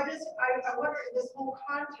wonder in this whole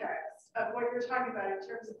context of what you're talking about in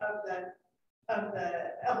terms of the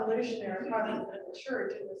evolutionary process of the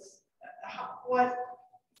church and this, what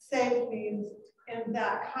saved means in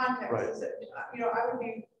that context. Right. Is it,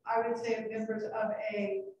 I would say members of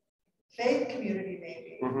a faith community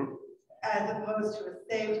maybe, as opposed to a saved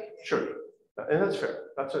community. Sure, and that's fair.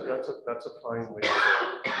 That's a fine way to say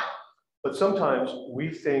it. But sometimes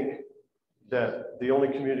we think that the only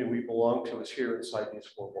community we belong to is here inside these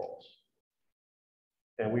four walls.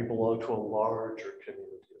 And we belong to a larger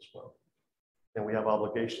community as well. And we have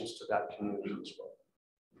obligations to that community as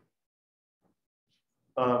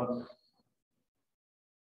well.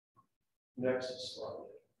 Next slide.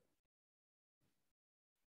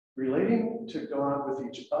 Relating to God with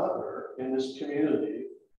each other in this community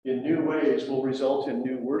in new ways will result in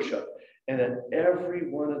new worship. And at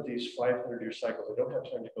every one of these 500-year cycles, I don't have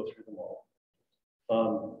time to go through them all,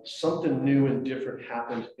 something new and different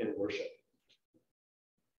happened in worship.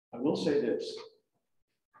 I will say this.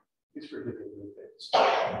 Please forgive me new things.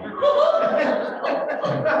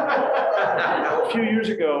 A few years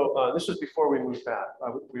ago, this was before we moved back.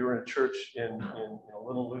 We were in a church in a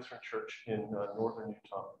little Lutheran church in northern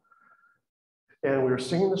Utah. And we were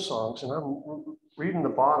singing the songs, and I'm reading the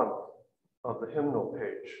bottom of the hymnal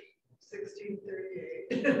page.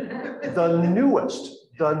 1638. The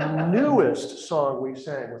newest song we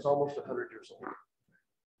sang was almost 100 years old.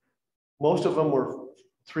 Most of them were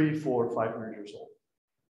 300, 400, 500 years old.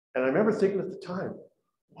 And I remember thinking at the time,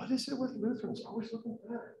 what is it with Lutherans always looking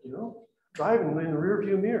back, driving in the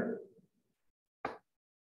rearview mirror?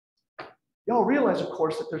 Y'all realize, of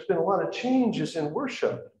course, that there's been a lot of changes in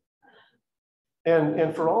worship.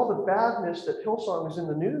 And for all the badness that Hillsong is in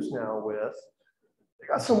the news now with, they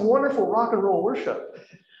got some wonderful rock and roll worship.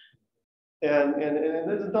 And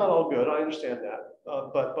it's not all good, I understand that.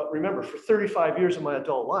 But remember, for 35 years of my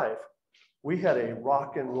adult life, we had a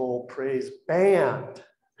rock and roll praise band.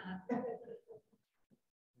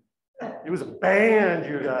 It was a band,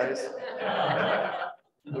 you guys.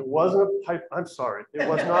 It wasn't a pipe, I'm sorry, it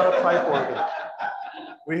was not a pipe organ.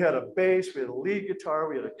 We had a bass, we had a lead guitar,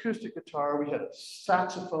 we had acoustic guitar, we had a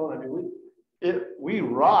saxophone. I mean, we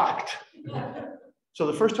rocked. So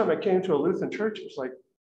the first time I came to a Lutheran church, it was like,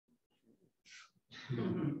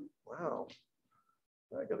 wow,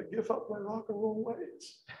 I got to give up my rock and roll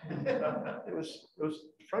ways. It was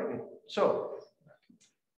frightening. So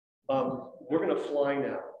we're going to fly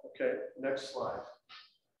now. Okay, next slide.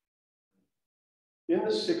 In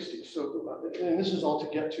the 60s, and this is all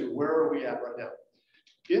to get to where are we at right now.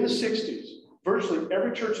 In the 60s, virtually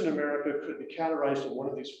every church in America could be categorized in one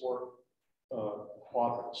of these four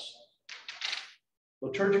quadrants.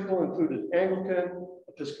 Liturgical included Anglican,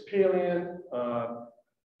 Episcopalian,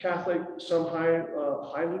 Catholic, some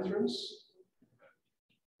high Lutherans.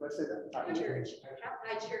 Did I say that? High church.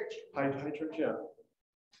 High church. High church, yeah.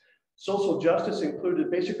 Social justice included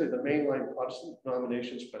basically the mainline Protestant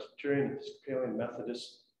denominations, Presbyterian, Episcopalian,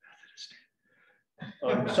 Methodist,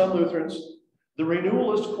 some Lutherans. The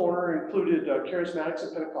renewalist corner included charismatics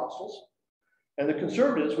and Pentecostals. And the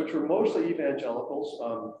conservatives, which were mostly evangelicals,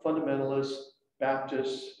 fundamentalists,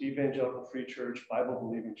 Baptists, evangelical free church,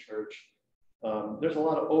 Bible-believing church. There's a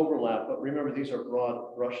lot of overlap, but remember, these are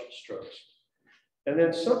broad brush strokes. And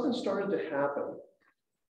then something started to happen.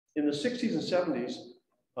 In the 60s and 70s,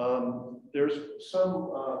 there's some,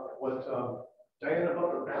 what Diana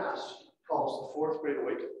Butler Bass calls the Fourth Great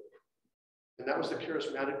Awakening. And that was the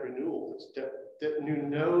charismatic renewal that knew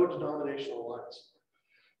no denominational lines.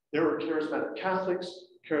 There were charismatic Catholics,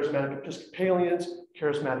 charismatic Episcopalians,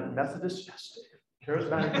 charismatic Methodists, yes,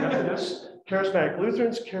 charismatic Methodists, charismatic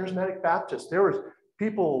Lutherans, charismatic Baptists. There were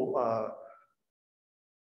people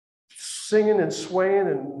singing and swaying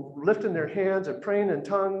and lifting their hands and praying in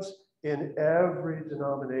tongues in every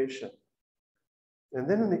denomination. And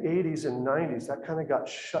then in the 80s and 90s, that kind of got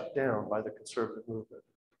shut down by the conservative movement.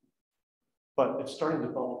 But it's starting to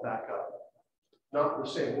bubble back up. Not in the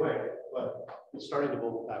same way, but it's starting to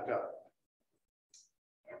bubble back up.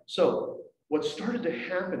 So what started to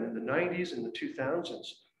happen in the 90s and the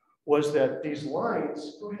 2000s was that these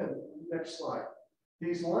lines, go ahead, next slide.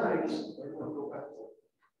 These lines, go back.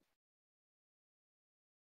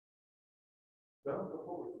 No, go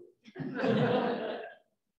forward.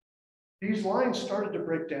 These lines started to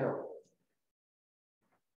break down.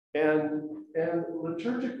 And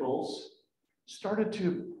liturgicals started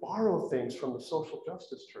to borrow things from the social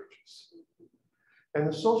justice churches. And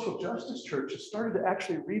the social justice churches started to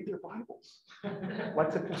actually read their Bibles,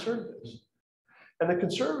 like the conservatives. And the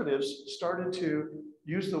conservatives started to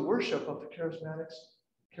use the worship of the charismanics,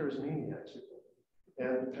 charismaniacs,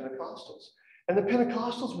 and the Pentecostals. And the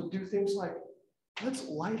Pentecostals would do things like, let's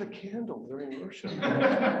light a candle during worship.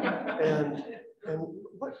 and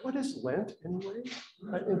what is Lent anyway?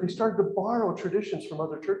 And they started to borrow traditions from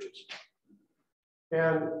other churches.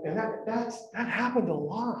 And that happened a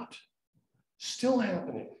lot. Still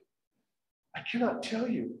happening. I cannot tell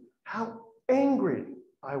you how angry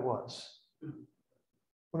I was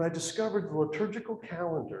when I discovered the liturgical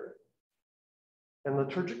calendar and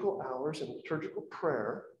liturgical hours and liturgical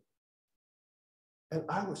prayer. And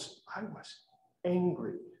I was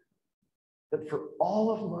angry that for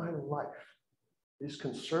all of my life, these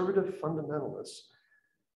conservative fundamentalists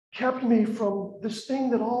kept me from this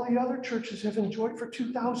thing that all the other churches have enjoyed for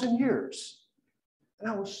 2,000 years. And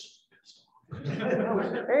I was pissed off. And I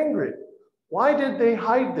was angry. Why did they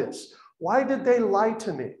hide this? Why did they lie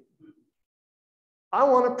to me? I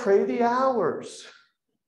want to pray the hours.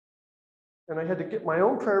 And I had to get my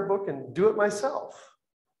own prayer book and do it myself.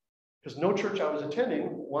 Because no church I was attending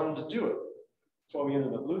wanted to do it. That's why we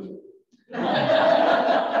ended up Lutheran.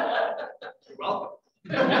 You're welcome.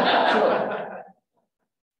 So,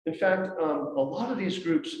 in fact, a lot of these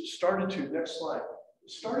groups started to, next slide,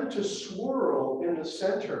 started to swirl in the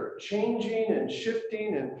center, changing and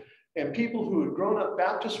shifting, and people who had grown up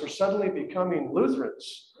Baptists were suddenly becoming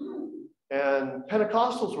Lutherans. And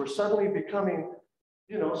Pentecostals were suddenly becoming,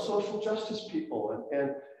 social justice people.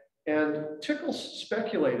 And Tickle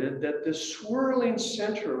speculated that this swirling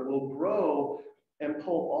center will grow and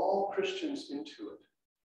pull all Christians into it,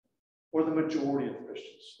 or the majority of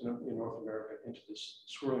Christians in North America into this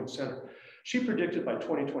swirling center. She predicted by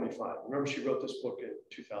 2025. Remember, she wrote this book in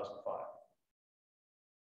 2005.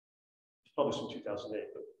 It's published in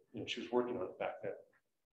 2008, but she was working on it back then.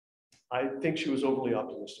 I think she was overly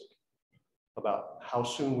optimistic about how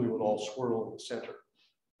soon we would all swirl in the center.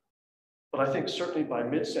 But I think certainly by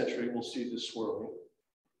mid-century, we'll see this swirling.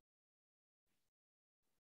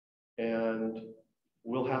 And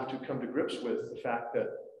we'll have to come to grips with the fact that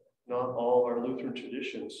not all our Lutheran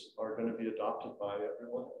traditions are going to be adopted by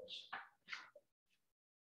everyone else.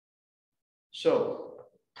 So,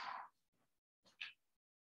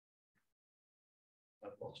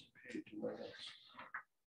 I've lost a page in my notes.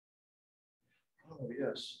 Oh,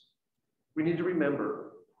 yes. We need to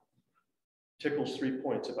remember Tickle's 3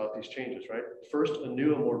 points about these changes, right? First, a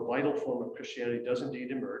new and more vital form of Christianity does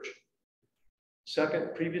indeed emerge.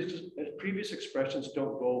 Second, previous expressions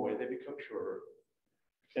don't go away, they become purer.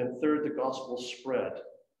 And third, the gospel spread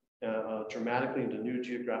dramatically into new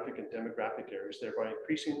geographic and demographic areas, thereby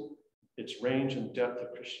increasing its range and depth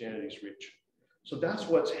of Christianity's reach. So that's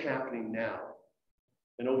what's happening now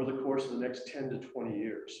and over the course of the next 10 to 20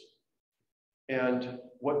 years. And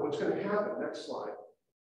what's going to happen, next slide,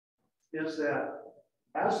 is that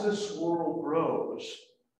as this world grows,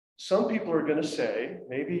 some people are going to say,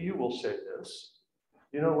 maybe you will say this,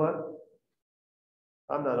 you know what?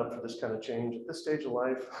 I'm not up for this kind of change. At this stage of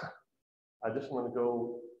life, I just want to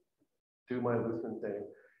go do my Lutheran thing.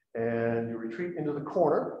 And you retreat into the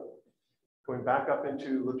corner, going back up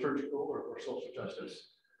into liturgical or social justice.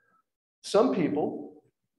 Some people,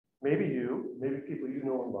 maybe you, maybe people you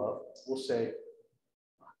know and love, will say,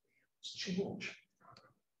 let's change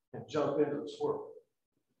and jump into this world.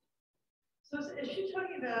 So is she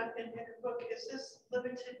talking about in her book, is this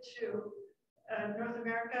limited to North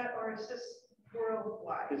America or is this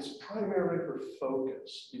worldwide? It's primarily her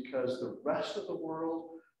focus because the rest of the world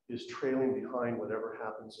is trailing behind whatever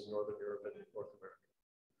happens in Northern Europe and in North America.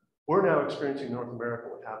 We're now experiencing in North America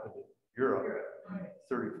what happened in Europe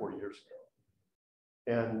 30, 40 years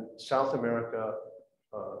ago. And South America,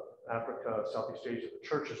 Africa, Southeast Asia, the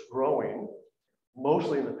church is growing,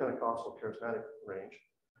 mostly in the Pentecostal charismatic range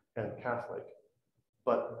and Catholic,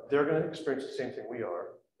 but they're going to experience the same thing we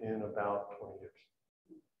are in about 20 years.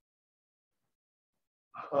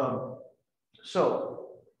 So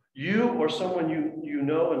you or someone you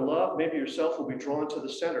know and love, maybe yourself, will be drawn to the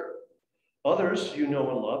center. Others you know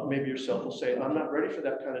and love, maybe yourself, will say, I'm not ready for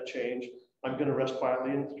that kind of change. I'm going to rest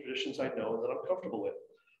quietly in the traditions I know and that I'm comfortable with.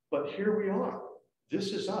 But here we are.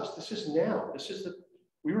 This is us. This is now.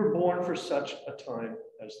 We were born for such a time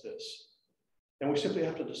as this. And we simply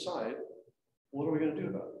have to decide, what are we going to do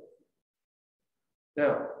about it?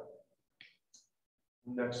 Now,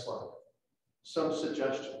 next slide. Some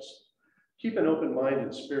suggestions. Keep an open mind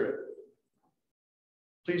and spirit.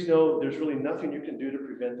 Please know there's really nothing you can do to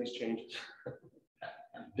prevent these changes.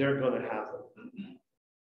 They're going to happen.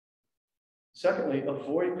 Secondly,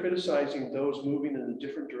 avoid criticizing those moving in a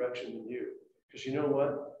different direction than you. Because you know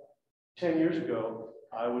what? 10 years ago,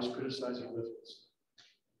 I was criticizing Lutherans.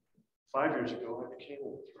 5 years ago, I became a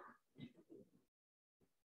Lutheran.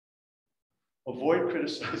 Avoid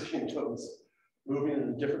criticizing those moving in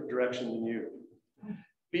a different direction than you.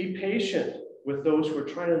 Be patient with those who are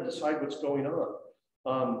trying to decide what's going on.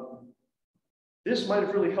 This might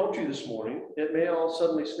have really helped you this morning. It may all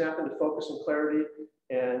suddenly snap into focus and clarity,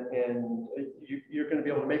 and you're going to be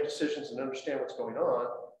able to make decisions and understand what's going on.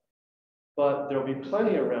 But there'll be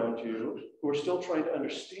plenty around you who are still trying to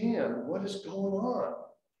understand what is going on.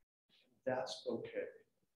 That's okay.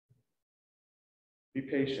 Be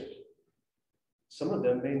patient. Some of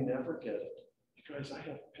them may never get it. You guys, I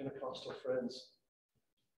have Pentecostal friends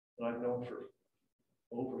that I've known for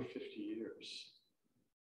over 50 years.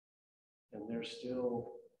 And they're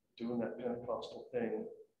still doing that Pentecostal thing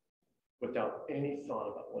without any thought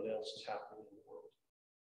about what else is happening in the world.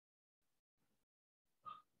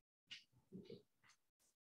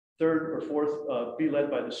 Third or fourth, be led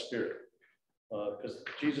by the Spirit. Because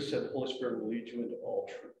Jesus said the Holy Spirit will lead you into all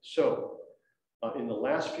truth. So, in the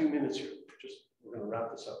last few minutes here, we're going to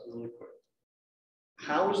wrap this up really quick.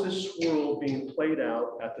 How is this swirl being played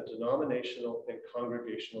out at the denominational and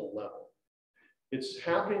congregational level? It's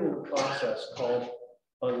happening in a process called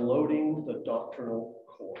unloading the doctrinal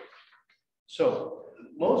core. So,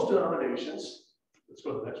 most denominations, let's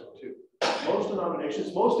go to the next one too. Most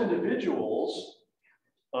denominations, most individuals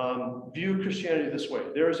view Christianity this way.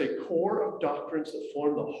 There is a core of doctrines that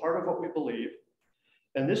form the heart of what we believe.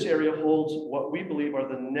 And this area holds what we believe are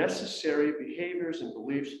the necessary behaviors and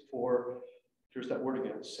beliefs for, here's that word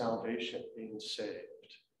again, salvation, being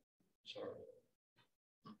saved. Sorry.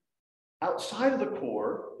 Outside of the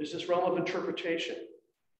core is this realm of interpretation.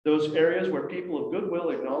 Those areas where people of goodwill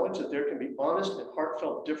acknowledge that there can be honest and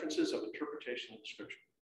heartfelt differences of interpretation of the scripture.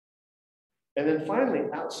 And then finally,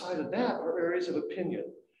 outside of that are areas of opinion,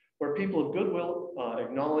 where people of goodwill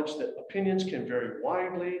acknowledge that opinions can vary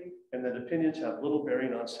widely and that opinions have little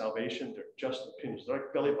bearing on salvation. They're just opinions. They're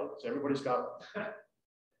like belly buttons. Everybody's got them.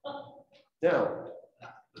 Now,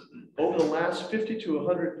 over the last 50 to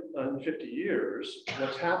 150 years,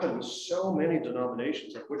 what's happened with so many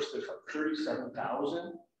denominations, of which there's like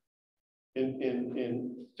 37,000.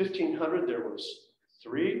 In 1500, there was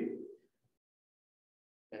 3.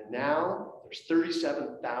 And now there's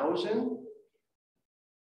 37,000.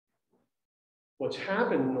 What's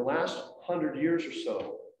happened in the last 100 years or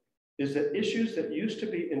so is that issues that used to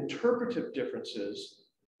be interpretive differences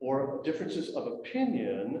or differences of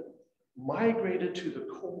opinion migrated to the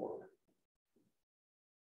core.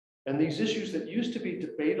 And these issues that used to be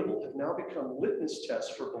debatable have now become litmus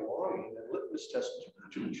tests for belonging and litmus tests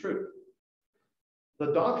to the truth.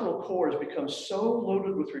 The doctrinal core has become so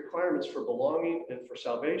loaded with requirements for belonging and for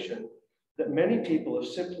salvation that many people have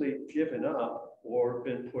simply given up or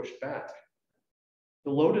been pushed back. The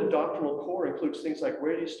loaded doctrinal core includes things like,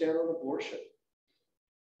 where do you stand on abortion?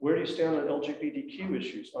 Where do you stand on LGBTQ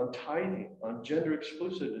issues, on tithing, on gender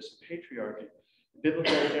exclusiveness and patriarchy,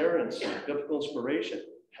 biblical inerrancy, biblical inspiration,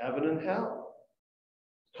 heaven and hell,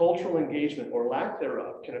 cultural engagement or lack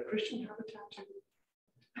thereof? Can a Christian have a tattoo?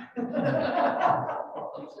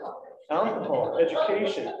 Alcohol,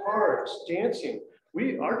 education, cards, dancing.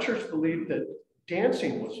 Our church believed that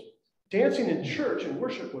dancing in church and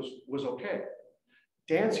worship was okay.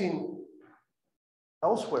 Dancing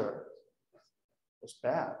elsewhere was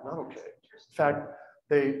bad, not okay. In fact,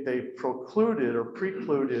 they precluded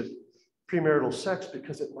premarital sex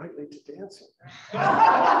because it might lead to dancing.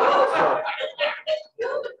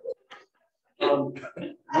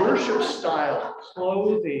 Worship style,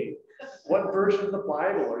 clothing. What version of the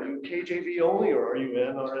Bible? Are you KJV only or are you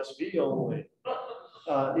NRSV only?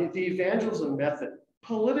 The evangelism method,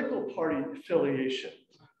 political party affiliation,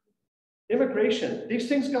 immigration. These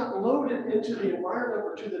things got loaded into the environment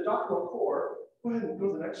or to the doctrinal core. Go ahead and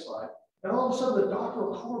go to the next slide. And all of a sudden, the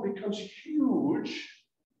doctrinal core becomes huge.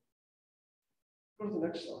 Go to the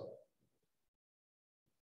next slide.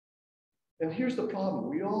 And here's the problem.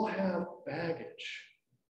 We all have baggage.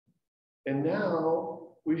 And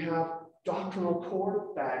now we have doctrinal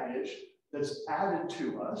core baggage that's added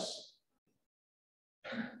to us.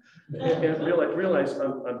 And realize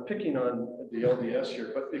I'm picking on the LDS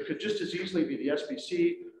here, but it could just as easily be the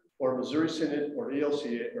SBC or Missouri Synod or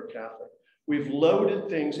ELCA or Catholic. We've loaded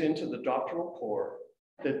things into the doctrinal core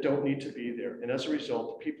that don't need to be there. And as a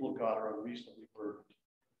result, the people of God are unreasonably burdened.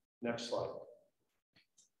 Next slide.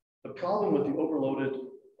 The problem with the overloaded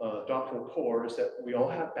doctrinal core is that we all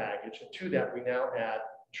have baggage, and to that we now add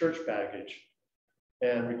church baggage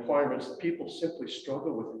and requirements that people simply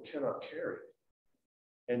struggle with and cannot carry.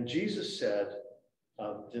 And Jesus said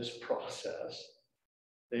of this process,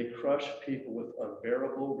 they crush people with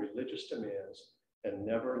unbearable religious demands and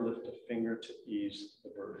never lift a finger to ease the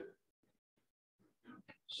burden.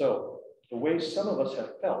 So the way some of us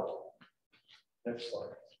have felt, next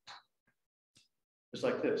slide, is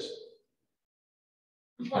like this.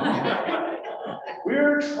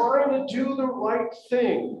 We're trying to do the right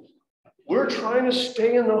thing. We're trying to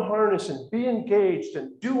stay in the harness and be engaged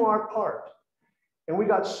and do our part. And we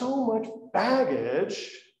got so much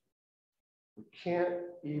baggage, we can't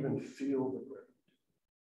even feel the burden.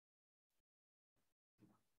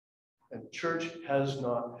 And church has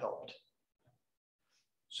not helped.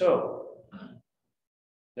 So,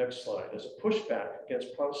 next slide. As a pushback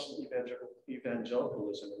against Protestant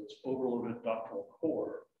evangelicalism and its overloaded doctrinal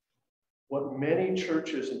core, what many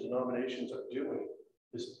churches and denominations are doing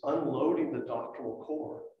is unloading the doctrinal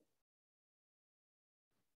core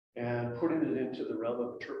and putting it into the realm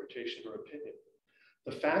of interpretation or opinion.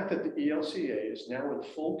 The fact that the ELCA is now in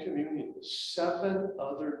full communion with 7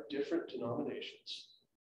 other different denominations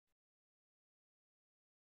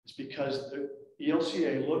is because the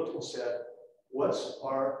ELCA looked and said, what's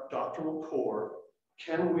our doctrinal core?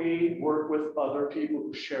 Can we work with other people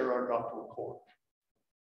who share our doctrinal core?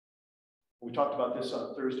 We talked about this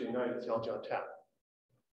on Thursday night at Theology on Tap,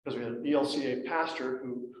 because we had an ELCA pastor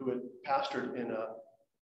who had pastored in an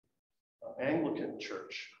Anglican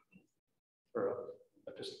church, or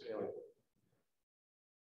Episcopalian.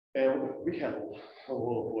 And we had,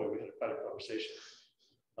 oh boy, we had quite a conversation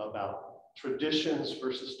about traditions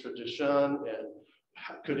versus tradition, and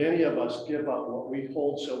could any of us give up what we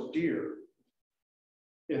hold so dear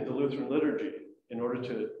in the Lutheran liturgy in order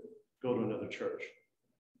to go to another church?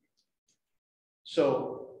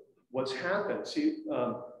 So what's happened, see,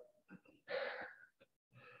 how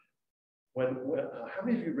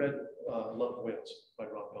many of you read Love Wins by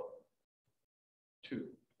Rob Bell? 2,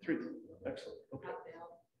 3, excellent, okay.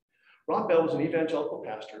 Rob Bell was an evangelical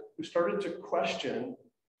pastor who started to question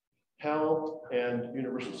hell and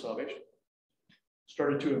universal salvation.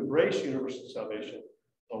 Started to embrace universal salvation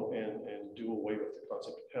and do away with the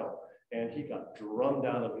concept of hell. And he got drummed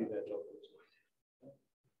out of evangelicalism.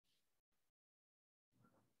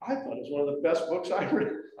 I thought it was one of the best books I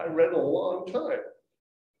read in a long time.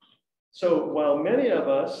 So while many of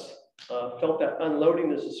us felt that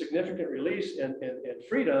unloading is a significant release and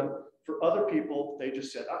freedom, for other people, they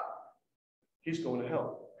just said, he's going to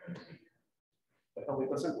hell. But hell, he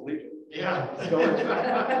doesn't believe it. Yeah.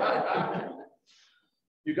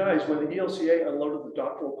 You guys, when the ELCA unloaded the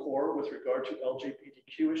doctrinal core with regard to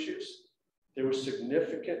LGBTQ issues, there was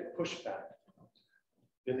significant pushback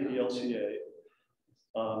in the ELCA,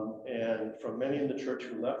 and from many in the church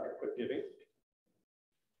who left or quit giving.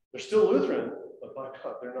 They're still Lutheran, but by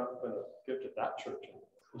God, they're not going to give to that church.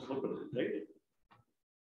 Just look what they did.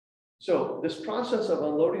 So this process of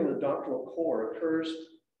unloading the doctrinal core occurs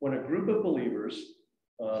when a group of believers,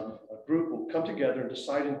 a group will come together and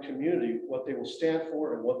decide in community what they will stand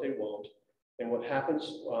for and what they won't, and what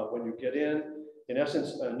happens when you get in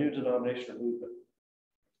essence, a new denomination or movement.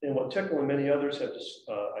 And what Tickle and many others have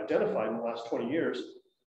identified in the last 20 years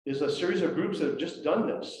is a series of groups that have just done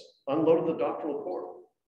this, unloaded the doctrinal core.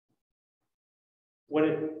 When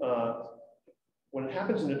it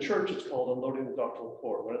happens in a church, it's called unloading the doctrinal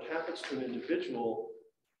core. When it happens to an individual,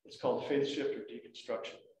 it's called faith shift or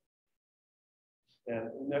deconstruction.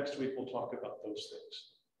 And next week, we'll talk about those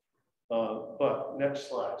things. But next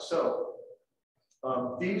slide. So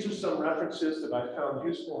these are some references that I found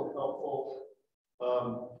useful and helpful.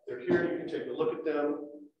 They're here. You can take a look at them.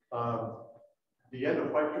 The End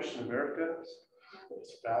of White Christian America.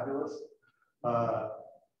 It's fabulous.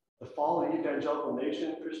 The Fall of the Evangelical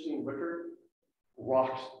Nation, Christine Wicker,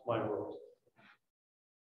 rocked my world.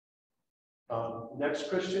 Next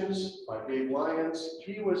Christians by Gabe Lyons.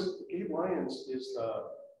 Gabe Lyons is the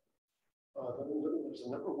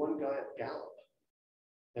 #1 guy at Gallup.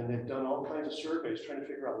 And they've done all kinds of surveys trying to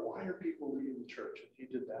figure out why are people leaving the church. And he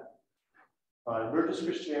did that. Emergence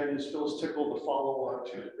Christianity is Phyllis Tickle, the follow-on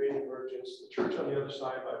to Debating Emergence. The Church on the Other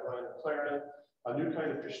Side by Brian McLaren. A New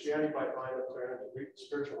Kind of Christianity by Brian McLaren.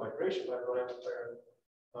 Spiritual Migration by Brian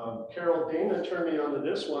McLaren. Carol Dana turned me on to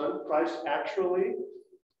this one. Christ Actually,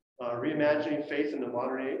 Reimagining Faith in the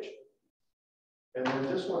Modern Age. And then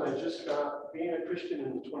this one I just got, Being a Christian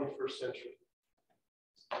in the 21st Century.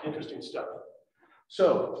 Interesting stuff.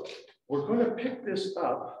 So we're going to pick this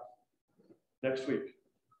up next week.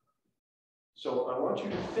 So I want you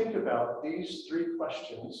to think about these 3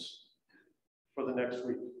 questions for the next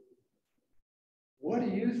week. What do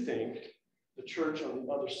you think the church on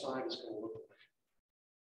the other side is going to look like?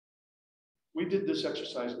 We did this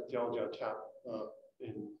exercise with Theology on Tap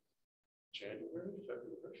in January,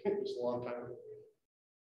 February. It was a long time ago.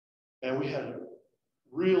 And we had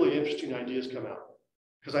really interesting ideas come out.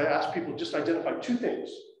 Because I asked people, just identify two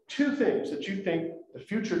things that you think the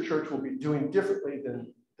future church will be doing differently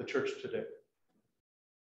than the church today.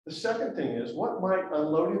 The second thing is, what might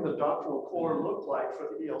unloading the doctrinal core look like for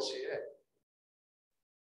the ELCA?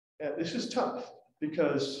 And this is tough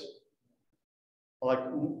because, like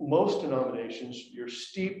most denominations, you're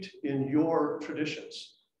steeped in your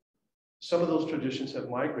traditions. Some of those traditions have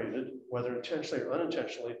migrated, whether intentionally or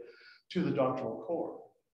unintentionally, to the doctrinal core.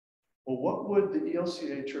 Well, what would the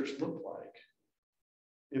ELCA church look like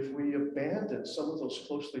if we abandoned some of those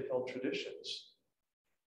closely held traditions,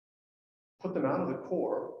 put them out of the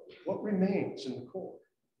core? What remains in the core?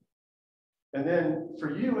 And then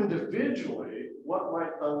for you individually, what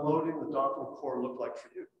might unloading the doctrinal core look like for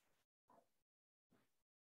you?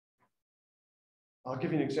 I'll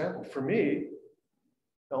give you an example. For me,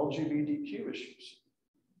 LGBTQ issues.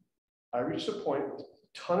 I reached a point with a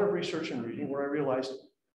ton of research and reading where I realized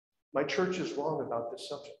my church is wrong about this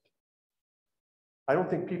subject. I don't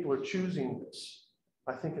think people are choosing this.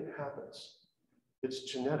 I think it happens. It's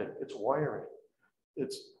genetic, it's wiring.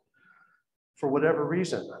 It's for whatever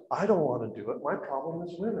reason. I don't want to do it. My problem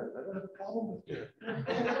is women. I don't have a problem with it.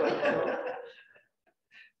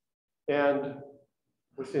 And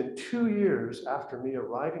within 2 years after me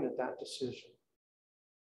arriving at that decision,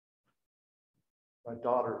 my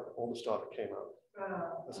daughter, oldest daughter, came out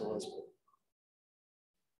as a lesbian.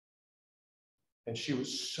 And she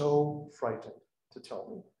was so frightened to tell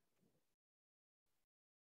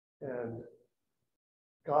me. And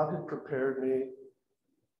God had prepared me,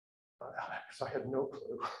 because I had no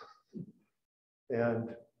clue.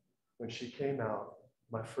 And when she came out,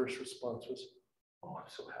 my first response was, "Oh, I'm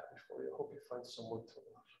so happy for you. I hope you find someone to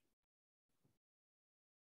love."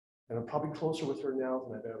 And I'm probably closer with her now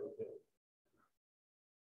than I've ever been.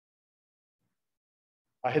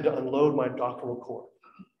 I had to unload my doctrinal core.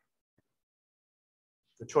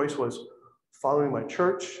 The choice was following my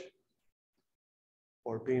church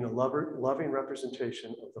or being a loving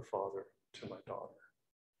representation of the Father to my daughter.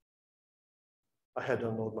 I had to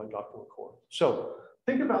unload my doctrinal core. So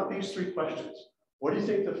think about these three questions. What do you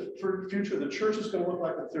think the future of the church is going to look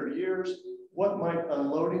like in 30 years? What might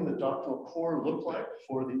unloading the doctrinal core look like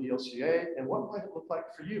for the ELCA? And what might it look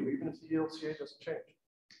like for you, even if the ELCA doesn't change?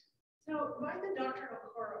 So might the doctrinal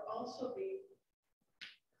core also be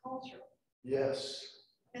cultural? Yes.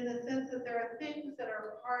 In the sense that there are things that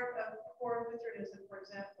are part of core Lutheranism, for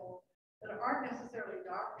example, that aren't necessarily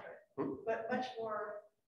doctrine, but much more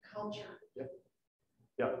culture. Yep.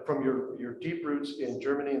 Yeah, from your deep roots in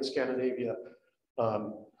Germany and Scandinavia,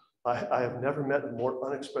 I have never met a more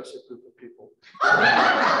unexpressive group of people.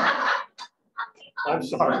 I'm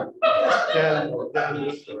sorry.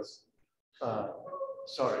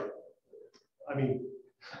 Sorry. I mean,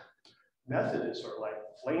 Methodists are like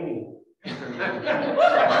flaming.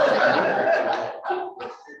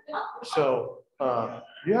 So,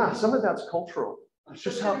 yeah, some of that's cultural. It's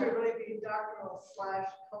just how. Really be doctrinal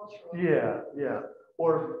 / cultural. Yeah, yeah.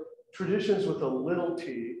 Or traditions with a little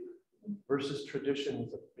t versus tradition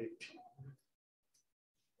with a big T.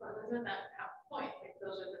 Well, isn't that half the point? Like,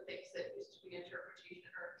 those are the things that used to be interpretation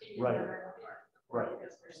or opinion. Right. Right.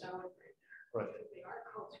 Because they're so right. They are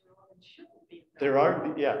cultural and shouldn't be. There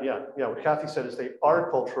are, yeah. What Kathy said is they are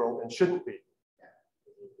cultural and shouldn't be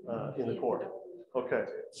in the core. Okay,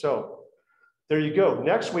 so there you go.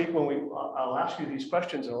 Next week, when I'll ask you these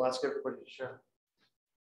questions and I'll ask everybody to share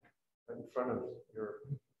right in front of your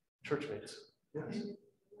church mates. Yes.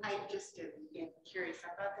 I just am curious. I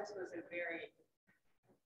thought this was a very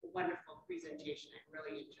wonderful presentation. I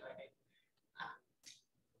really enjoyed it.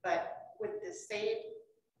 But would the same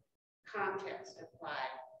context apply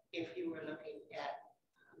if you were looking at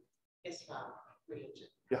Islam religion,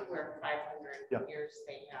 where 500 years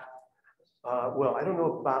they have? Well, I don't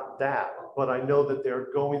know about that, but I know that they're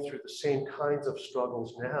going through the same kinds of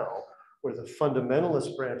struggles now, where the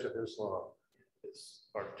fundamentalist branch of Islam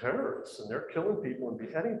are terrorists, and they're killing people and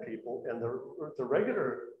beheading people, and the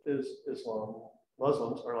regular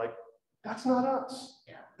Muslims are like, that's not us.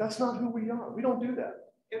 Yeah. That's not who we are. We don't do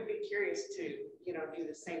that. It would be curious to, do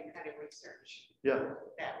the same kind of research. Yeah.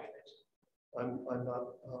 That religion. I'm not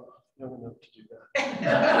young enough to do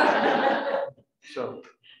that. So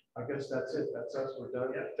I guess that's it. That's us. We're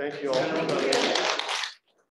done. Yeah. Thank you all.